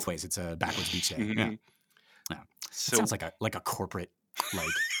it's both ways. It's a backwards beach day. Mm-hmm. Yeah. So, it sounds like a corporate, like,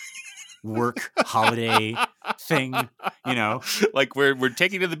 work holiday thing, Like we're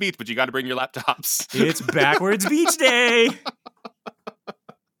taking you to the beach, but you got to bring your laptops. It's backwards beach day.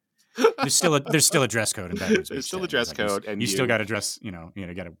 There's still a dress code in backwards beach. There's still day. a dress code, and you still got to dress. You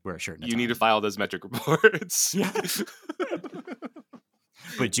got to wear a shirt. And you need to file those metric reports. Yeah.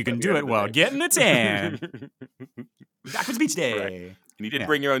 But you can do it while getting a tan. Backwards beach day. Right. And you didn't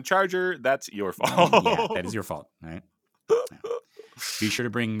bring your own charger. That's your fault. Yeah, that is your fault. Right. Be sure to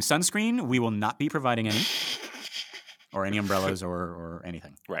bring sunscreen. We will not be providing any, or any umbrellas or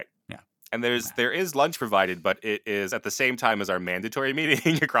anything. Right. Yeah. And there is lunch provided, but it is at the same time as our mandatory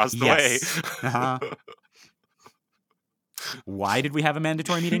meeting across the way. Uh-huh. Why did we have a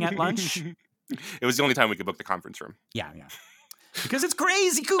mandatory meeting at lunch? It was the only time we could book the conference room. Yeah. Because it's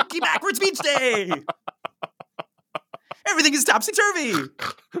crazy kooky backwards beach day. Everything is topsy-turvy.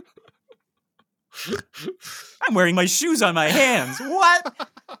 I'm wearing my shoes on my hands. What?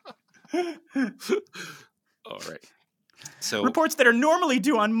 All right. So reports that are normally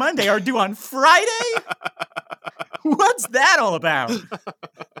due on Monday are due on Friday? What's that all about?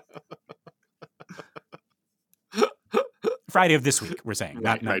 Friday of this week, we're saying.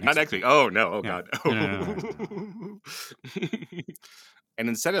 Not next week. Oh, no. Oh, yeah. God. No. And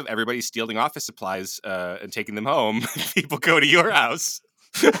instead of everybody stealing office supplies and taking them home, people go to your house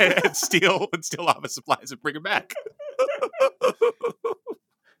and steal office supplies and bring them back.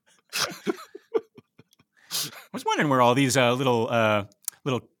 I was wondering where all these little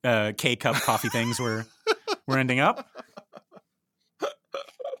K-cup coffee things were ending up.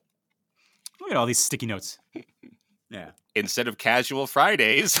 Look at all these sticky notes. Yeah. Instead of casual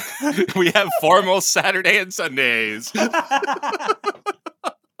Fridays, we have formal Saturday and Sundays.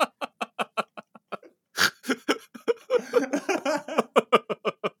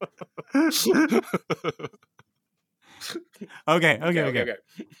 Okay.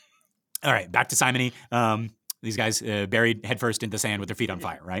 All right, back to Simony. These guys buried headfirst in the sand with their feet on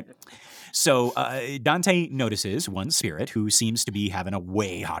fire, right? So Dante notices one spirit who seems to be having a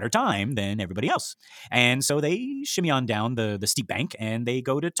way hotter time than everybody else. And so they shimmy on down the steep bank and they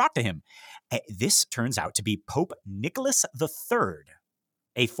go to talk to him. This turns out to be Pope Nicholas III,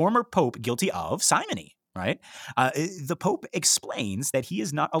 a former pope guilty of simony. Right? The Pope explains that he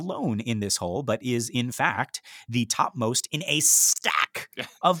is not alone in this hole, but is, in fact, the topmost in a stack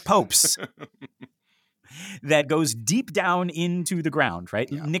of popes that goes deep down into the ground,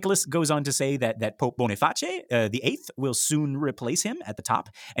 right? Yeah. Nicholas goes on to say that Pope Boniface, the eighth, will soon replace him at the top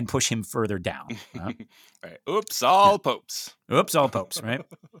and push him further down. Right. Oops, all popes. Oops, all popes, right?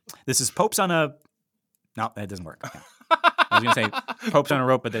 This is popes on a... No, that doesn't work. Yeah. I was going to say popes on a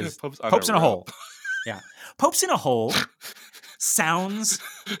rope, but there's popes in a hole. Yeah. Popes in a hole sounds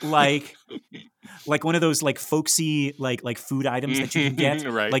like one of those like folksy like food items that you can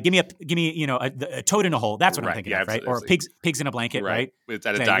get. Right. Like give me a toad in a hole. That's what I'm thinking of, right? Or pigs in a blanket, right? It's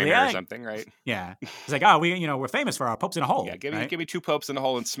at a diner or something, right? Yeah. It's like, we're famous for our popes in a hole. Yeah, give me 2 popes in a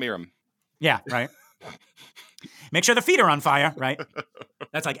hole and smear them. Yeah, right. Make sure the feet are on fire, right?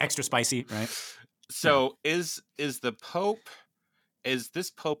 That's like extra spicy, right? So is the Pope... Is this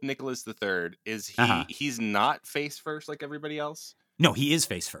Pope Nicholas III, is he he's not face first like everybody else? No, he is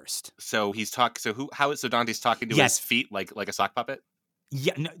face first. So he's so Dante's talking to his feet like a sock puppet?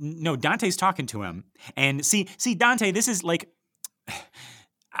 Yeah, no, Dante's talking to him. And see Dante, this is like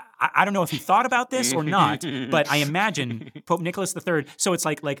I don't know if he thought about this or not, but I imagine Pope Nicholas III, so it's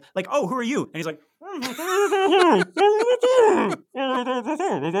like, oh, who are you? And he's like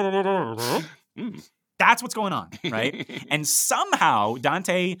That's what's going on, right? And somehow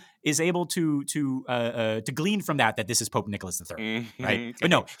Dante is able to glean from that this is Pope Nicholas III, right? Okay. But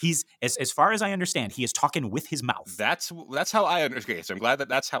no, he's as far as I understand, he is talking with his mouth. That's how I understand. Okay, so I'm glad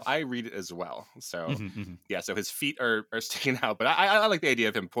that's how I read it as well. So yeah, so his feet are sticking out, but I like the idea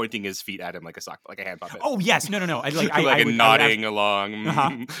of him pointing his feet at him like a hand puppet. Oh yes, no. I nodding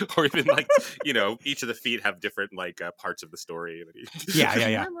along, or even like each of the feet have different like parts of the story.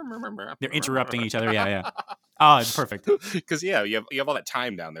 Yeah. They're interrupting each other. Yeah. Oh, it's perfect. Because you have all that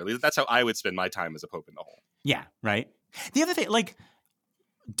time down there. That's how I would spend my time as a pope in the hole. Yeah, right. The other thing, like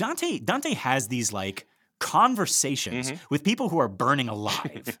Dante has these like conversations with people who are burning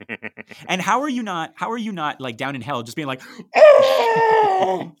alive. And how are you not like down in hell just being like,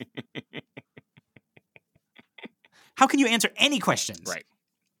 oh! How can you answer any questions? Right.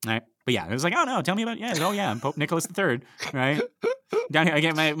 Right. But yeah, it was like, oh no, tell me about, I'm Pope Nicholas III, right? Down here, I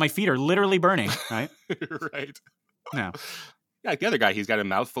get my feet are literally burning, right? Right. No. Yeah, the other guy, he's got a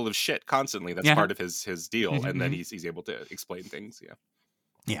mouthful of shit constantly. That's part of his deal, and then he's able to explain things.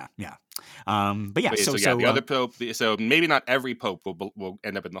 Yeah. But yeah, so the other pope. So maybe not every pope will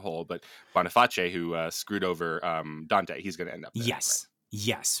end up in the hole, but Boniface, who screwed over Dante, he's going to end up there. Yes. Right?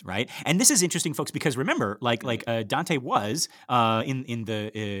 Yes, right. And this is interesting, folks, because remember, Dante was in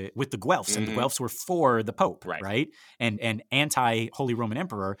the with the Guelphs, and the Guelphs were for the Pope, right? And anti Holy Roman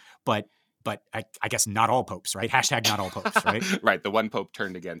Emperor, but I guess not all popes, right? Hashtag not all popes, right? Right. The one pope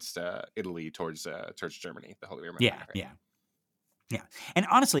turned against Italy towards Germany, the Holy Roman Empire. Yeah. And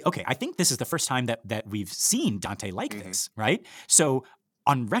honestly, okay, I think this is the first time that we've seen Dante like this, right? So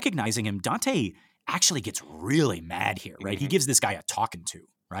on recognizing him, Dante actually gets really mad here, right? He gives this guy a talking to,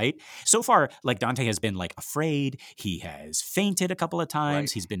 right? So far, Dante has been afraid. He has fainted a couple of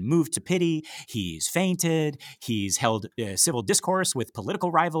times. Right. He's been moved to pity. He's fainted. He's held civil discourse with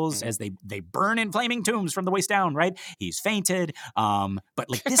political rivals as they burn in flaming tombs from the waist down, right? He's fainted. But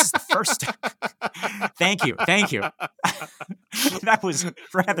this is the first. Thank you. That was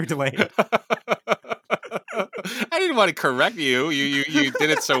rather delayed. I didn't want to correct you. You did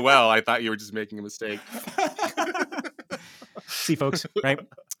it so well. I thought you were just making a mistake. See, folks, right?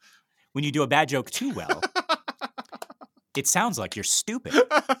 When you do a bad joke too well, it sounds like you're stupid.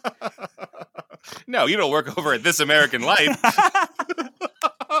 No, you don't work over at This American Life.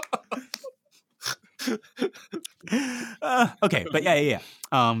 Okay, but yeah.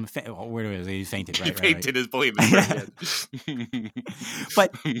 Where is he? He fainted, right? He fainted his belief.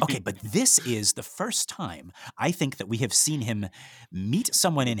 But this is the first time I think that we have seen him meet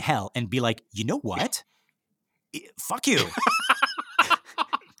someone in hell and be like, you know what? Fuck you.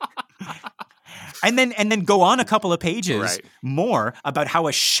 And then go on a couple of pages more about how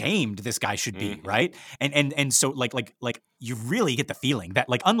ashamed this guy should be, right? And so you really get the feeling that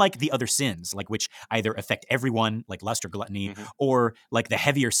unlike the other sins, which either affect everyone, like lust or gluttony, or the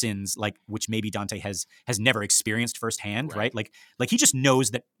heavier sins, which maybe Dante has never experienced firsthand, right? Like he just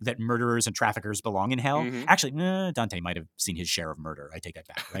knows that murderers and traffickers belong in hell. Actually, Dante might have seen his share of murder. I take that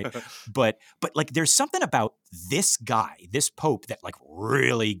back, right? but there's something about this guy, this Pope, that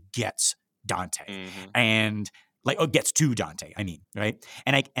really gets Dante and gets to Dante, I mean, right?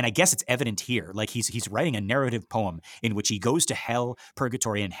 And I guess it's evident here, he's writing a narrative poem in which he goes to hell,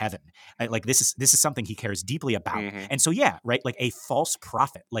 purgatory, and heaven. This is something he cares deeply about. And so a false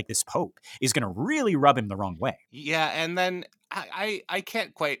prophet like this Pope is going to really rub him the wrong way. Yeah, and then I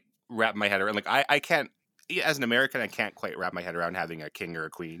can't quite wrap my head around I can't, as an American, I can't quite wrap my head around having a king or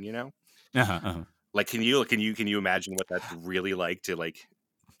a queen, you know? Can you imagine what that's really like to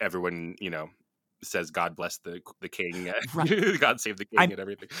everyone, says God bless the king, God save the king, and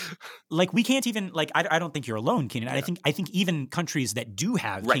everything. We can't even I don't think you're alone, Keenan. Yeah. I think even countries that do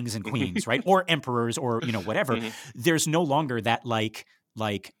have kings and queens, right, or emperors, or whatever, there's no longer that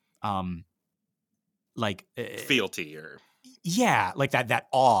fealty or that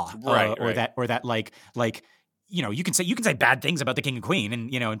awe, or that you can say bad things about the king and queen,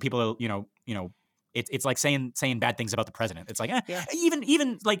 and people it's like saying bad things about the president. It's even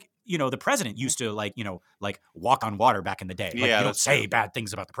the president used to walk on water back in the day. You don't say bad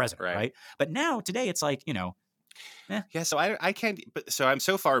things about the president, right? But now today it's Yeah, so I can't. But so I'm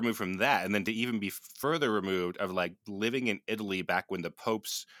so far removed from that, and then to even be further removed of living in Italy back when the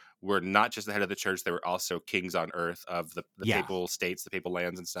popes were not just the head of the church; they were also kings on earth of the papal states, the papal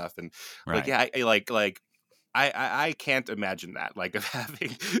lands, and stuff. And I can't imagine that,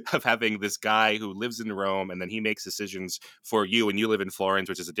 of having this guy who lives in Rome, and then he makes decisions for you, and you live in Florence,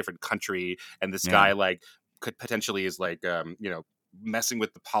 which is a different country, and this guy could potentially is messing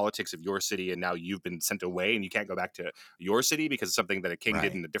with the politics of your city, and now you've been sent away, and you can't go back to your city because of something that a king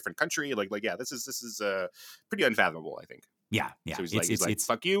did in a different country. This is pretty unfathomable, I think. Yeah. So he's like,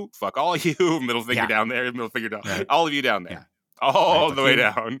 fuck you, fuck all of you, middle finger down there, middle finger down, all of you down there, all the way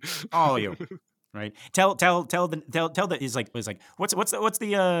down, all of you. Right. Tell that he's what's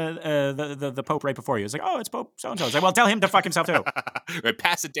the Pope right before you? It's it's Pope so and so. It's well, tell him to fuck himself too. Right,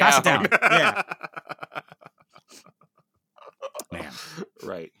 pass it down. Yeah. Man.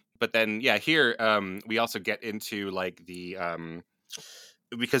 Right. But then here we also get into the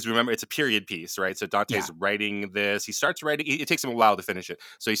because remember it's a period piece, right? So Dante's writing this. He starts writing. It takes him a while to finish it.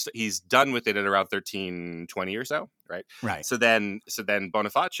 So he's done with it at around 1320 or so, right? Right. So then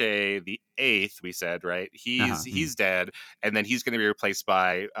Boniface the eighth, we said, right? He's dead, and then he's going to be replaced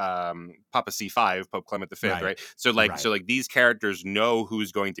by Papa C5, Pope Clement V, right? So so these characters know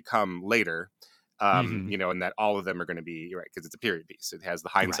who's going to come later. you know, and that all of them are going to be right because it's a period piece. It has the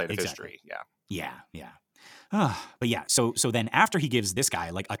hindsight of history. Yeah. But yeah, so then after he gives this guy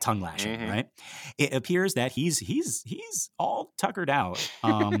like a tongue lashing, right? It appears that he's all tuckered out,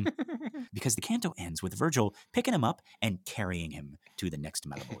 because the canto ends with Virgil picking him up and carrying him to the next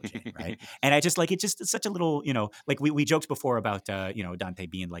malebolge, right? And I just like it's such a little, you know, like we joked before about you know, Dante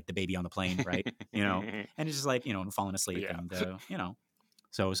being like the baby on the plane, right? You know, and it's just like, you know, falling asleep and you know.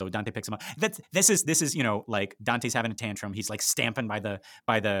 So Dante picks him up. This is you know, like Dante's having a tantrum. He's like stamping by the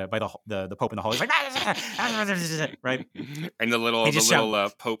Pope in the hall. He's like right, and the little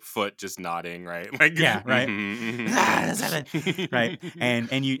Pope foot just nodding, right? Like right, right.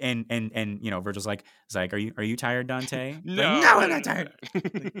 And you know, Virgil's like, are you tired, Dante? No, I'm not tired.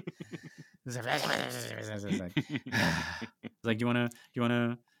 It's like, do you wanna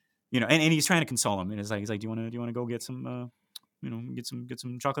you know, and he's trying to console him, and he's like, do you wanna go get some you know, get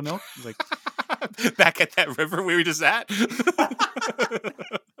some chocolate milk? He's like, back at that river we were just at.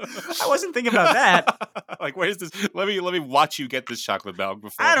 I wasn't thinking about that. Like, where's this? Let me watch you get this chocolate milk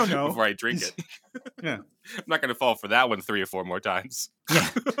before I don't know before I drink it. Yeah, I'm not gonna fall for that one 3 or 4 more times. Yeah.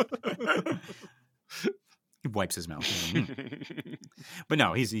 He wipes his mouth. But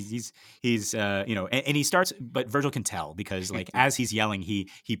no, he's you know, and he starts, but Virgil can tell because like as he's yelling,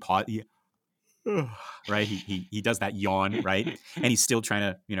 he right, he does that yawn, right, and he's still trying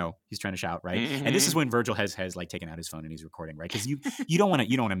to, you know, he's trying to shout, right, and this is when Virgil has like taken out his phone and he's recording, right, because you don't want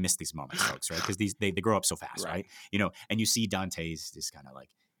to miss these moments, folks, right, because they grow up so fast, right, you know, and you see Dante's just kind of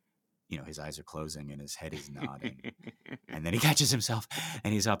like, you know, his eyes are closing and his head is nodding, and then he catches himself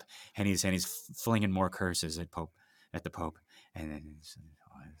and he's up and he's flinging more curses at the Pope, and then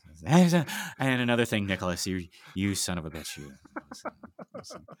and another thing, Nicholas, you son of a bitch, you.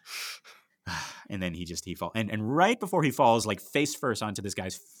 And then he falls, and right before he falls, like face first onto this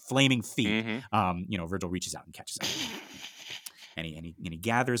guy's flaming feet, you know, Virgil reaches out and catches him, and he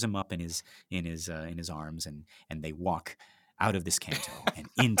gathers him up in his arms, and they walk out of this canto and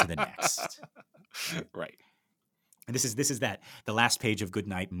into the next. Right. And this is the last page of Good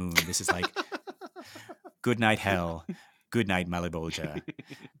Night Moon. This is like Good Night Hell, Good Night Malebolge,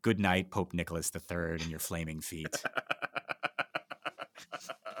 Good Night Pope Nicholas III and your flaming feet.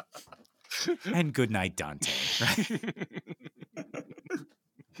 And good night, Dante. Right?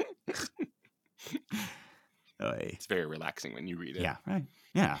 It's very relaxing when you read it. Yeah, right.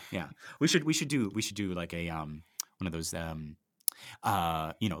 Yeah. We should do like a one of those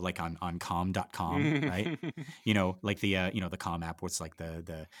you know, like on calm.com, right? You know, like the you know, the Calm app where it's like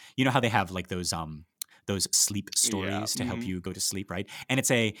the you know how they have like those sleep stories to help you go to sleep, right? And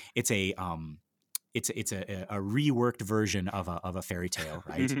it's a reworked version of a fairy tale,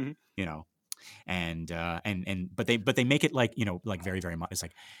 right? You know, but they make it like, you know, like very, very much. It's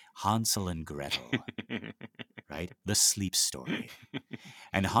like Hansel and Gretel, right? The sleep story.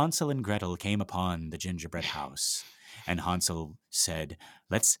 And Hansel and Gretel came upon the gingerbread house, and Hansel said,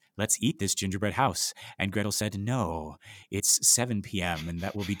 "Let's eat this gingerbread house." And Gretel said, "No, it's 7 p.m. and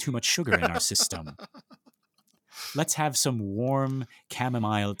that will be too much sugar in our system. Let's have some warm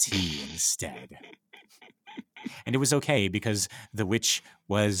chamomile tea instead." And it was okay because the witch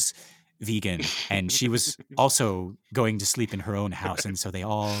was vegan and she was also going to sleep in her own house, and so they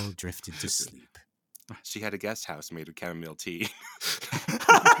all drifted to sleep. She had a guest house made of chamomile tea.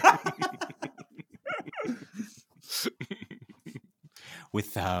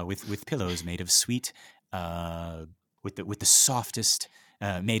 with pillows made of sweet with the softest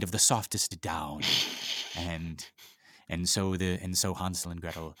made of the softest down, and so Hansel and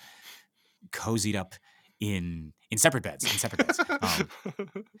Gretel cozied up in separate beds,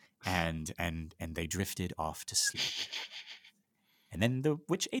 and they drifted off to sleep. And then the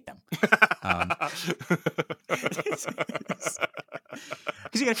witch ate them.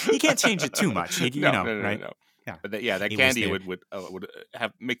 Because you can't change it too much. You know, right? No. Yeah, but that candy would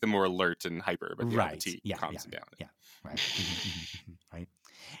have make them more alert and hyper, but the tea calms them down. Yeah, right. Right.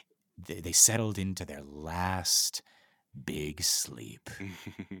 They settled into their last big sleep.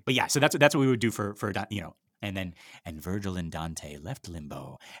 But yeah, so that's what we would do for you know, and Virgil and Dante left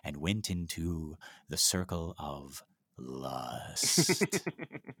limbo and went into the circle of lust.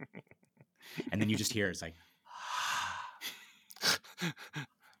 And then you just hear it's like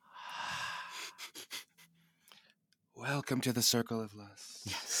welcome to the circle of lust.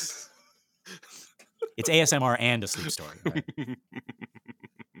 Yes. It's ASMR and a sleep story, right?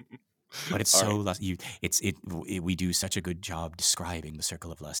 But it's so lust. We do such a good job describing the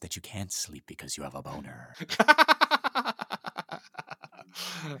circle of lust that you can't sleep because you have a boner.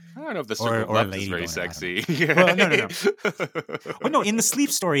 I don't know if the circle of lust is very sexy. Well, no. Well, no, in the sleep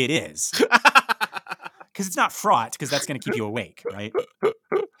story it is. because it's not fraught, because that's going to keep you awake, right?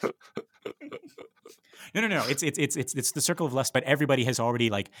 No. It's the circle of lust, but everybody has already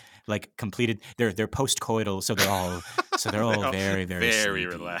like completed their post-coital, so they're all very, very sleepy.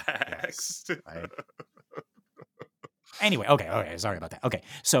 Relaxed. Yes, right? Anyway, okay, sorry about that. Okay,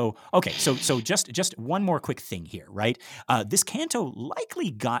 so just one more quick thing here, right? This canto likely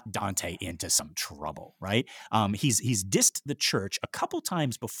got Dante into some trouble, right? He's dissed the church a couple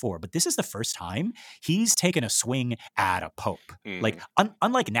times before, but this is the first time he's taken a swing at a pope. Like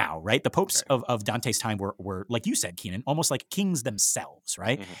unlike now, right? The popes of Dante's time were like you said, Keenan, almost like kings themselves,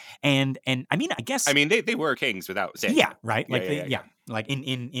 right? And I mean, I guess they were kings without saying. Yeah, right. Like like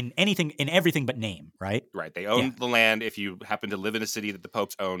in anything, in everything but name, right? Right. They owned the land. If you happen to live in a city that the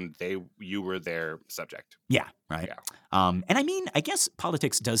popes owned, you were their subject. Yeah. Right. Yeah. And I mean, I guess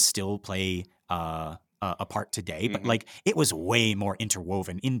politics does still play a part today, but like it was way more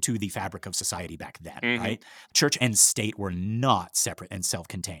interwoven into the fabric of society back then, right? Church and state were not separate and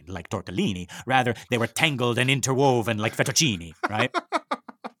self-contained like tortellini. Rather, they were tangled and interwoven like fettuccine, right?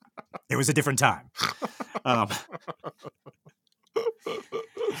 It was a different time.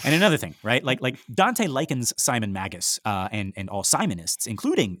 And another thing, right? Like Dante likens Simon Magus and all Simonists,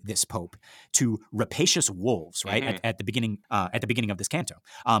 including this pope, to rapacious wolves, right? At the beginning of this canto.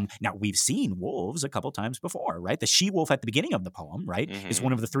 Now we've seen wolves a couple times before, right? The she-wolf at the beginning of the poem, right, is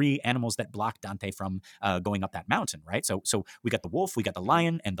one of the three animals that block Dante from going up that mountain, right? So we got the wolf, we got the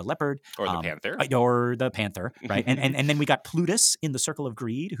lion, and the leopard, or the panther, right? And then we got Plutus in the Circle of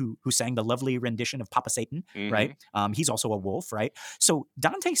Greed, who sang the lovely rendition of Papa Satan, right? He's also a wolf, right? So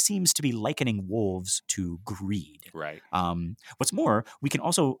Dante seems to be likening wolves to greed. Right. What's more, we can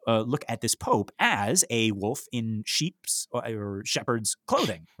also look at this pope as a wolf in sheep's or shepherd's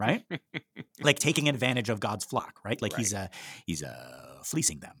clothing, right? Like taking advantage of God's flock, right? Like he's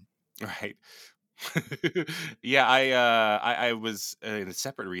fleecing them. Right. Yeah, I was in a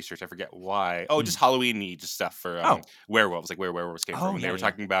separate research. I forget why. Oh, just Halloween-y just stuff for werewolves, like where werewolves came from. And they were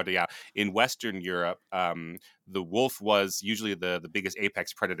talking about in Western Europe, the wolf was usually the biggest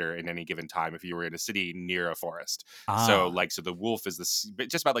apex predator in any given time if you were in a city near a forest. So the wolf is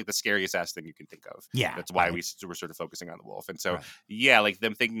just about like the scariest ass thing you can think of. Yeah, that's why we were sort of focusing on the wolf. And so like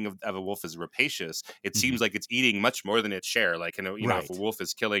them thinking of a wolf as rapacious, it seems like it's eating much more than its share. Like if a wolf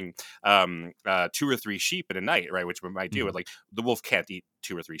is killing 2 or 3 sheep in a night, right, which we might do it, like the wolf can't eat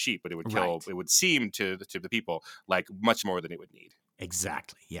 2 or 3 sheep, but it would kill. It would seem to the people like much more than it would need.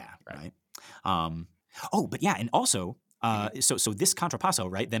 Exactly. Yeah. Right. But yeah, and also, so this contrapasso,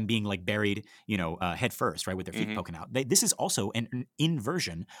 right, them being like buried, head first, right, with their feet poking out. This is also an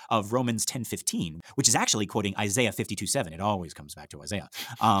inversion of Romans 10:15, which is actually quoting Isaiah 52:7. It always comes back to Isaiah.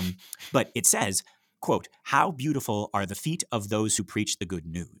 But it says, quote, "How beautiful are the feet of those who preach the good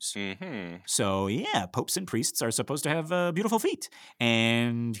news." So yeah, popes and priests are supposed to have beautiful feet,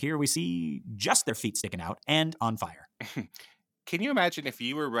 and here we see just their feet sticking out and on fire. Can you imagine if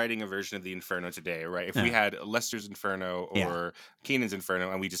you were writing a version of the Inferno today, right? If we had Lester's Inferno or Keenan's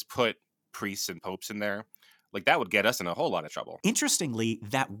Inferno and we just put priests and popes in there, like that would get us in a whole lot of trouble. Interestingly,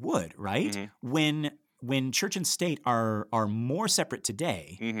 that would, right? When church and state are more separate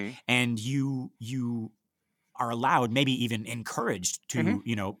today, and you are allowed, maybe even encouraged to,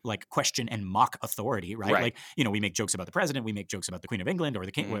 like question and mock authority, right? Like, we make jokes about the president, we make jokes about the Queen of England or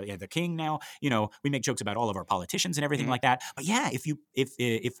the king, the king now, we make jokes about all of our politicians and everything like that. But yeah, if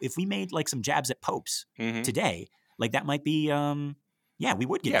we made like some jabs at popes today, like that might be, we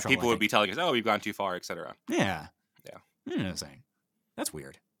would get in trouble. People would be telling us, oh, we've gone too far, etc. Yeah. You know what I'm saying? That's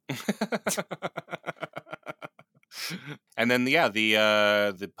weird. And then,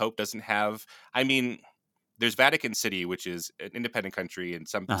 the Pope doesn't have, there's Vatican City, which is an independent country, and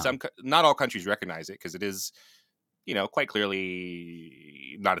some not all countries recognize it because it is, quite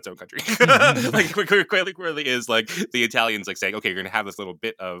clearly not its own country. Like clearly is like the Italians like saying, okay, you're going to have this little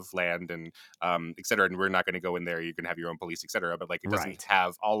bit of land and et cetera, and we're not going to go in there. You're going to have your own police, et cetera. But like it doesn't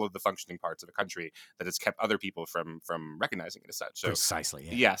have all of the functioning parts of a country that has kept other people from recognizing it as such. So, precisely.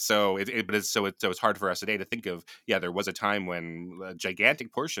 Yeah. So it's hard for us today to think of. Yeah, there was a time when a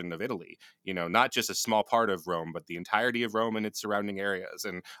gigantic portion of Italy, not just a small part of Rome, but the entirety of Rome and its surrounding areas,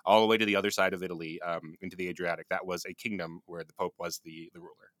 and all the way to the other side of Italy, into the Adriatic. That was a kingdom where the Pope was the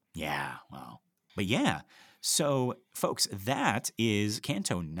ruler. Yeah, well, but yeah. So, folks, that is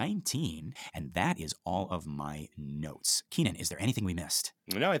Canto 19, and that is all of my notes. Keenan, is there anything we missed?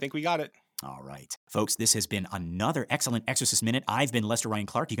 No, I think we got it. All right. Folks, this has been another excellent Exorcist Minute. I've been Lester Ryan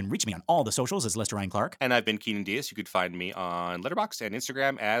Clark. You can reach me on all the socials as Lester Ryan Clark. And I've been Keenan Diaz. You could find me on Letterboxd and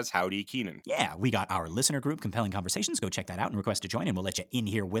Instagram as Howdy Keenan. Yeah, we got our listener group, Compelling Conversations. Go check that out and request to join, and we'll let you in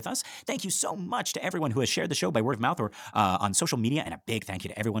here with us. Thank you so much to everyone who has shared the show by word of mouth or on social media, and a big thank you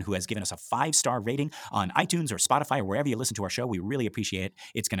to everyone who has given us a 5-star rating on iTunes or Spotify or wherever you listen to our show. We really appreciate it.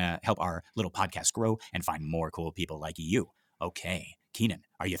 It's going to help our little podcast grow and find more cool people like you. Okay, Keenan,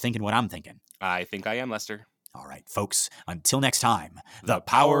 are you thinking what I'm thinking? I think I am, Lester. All right, folks, until next time, the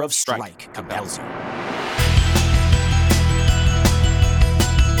power of strike compels you.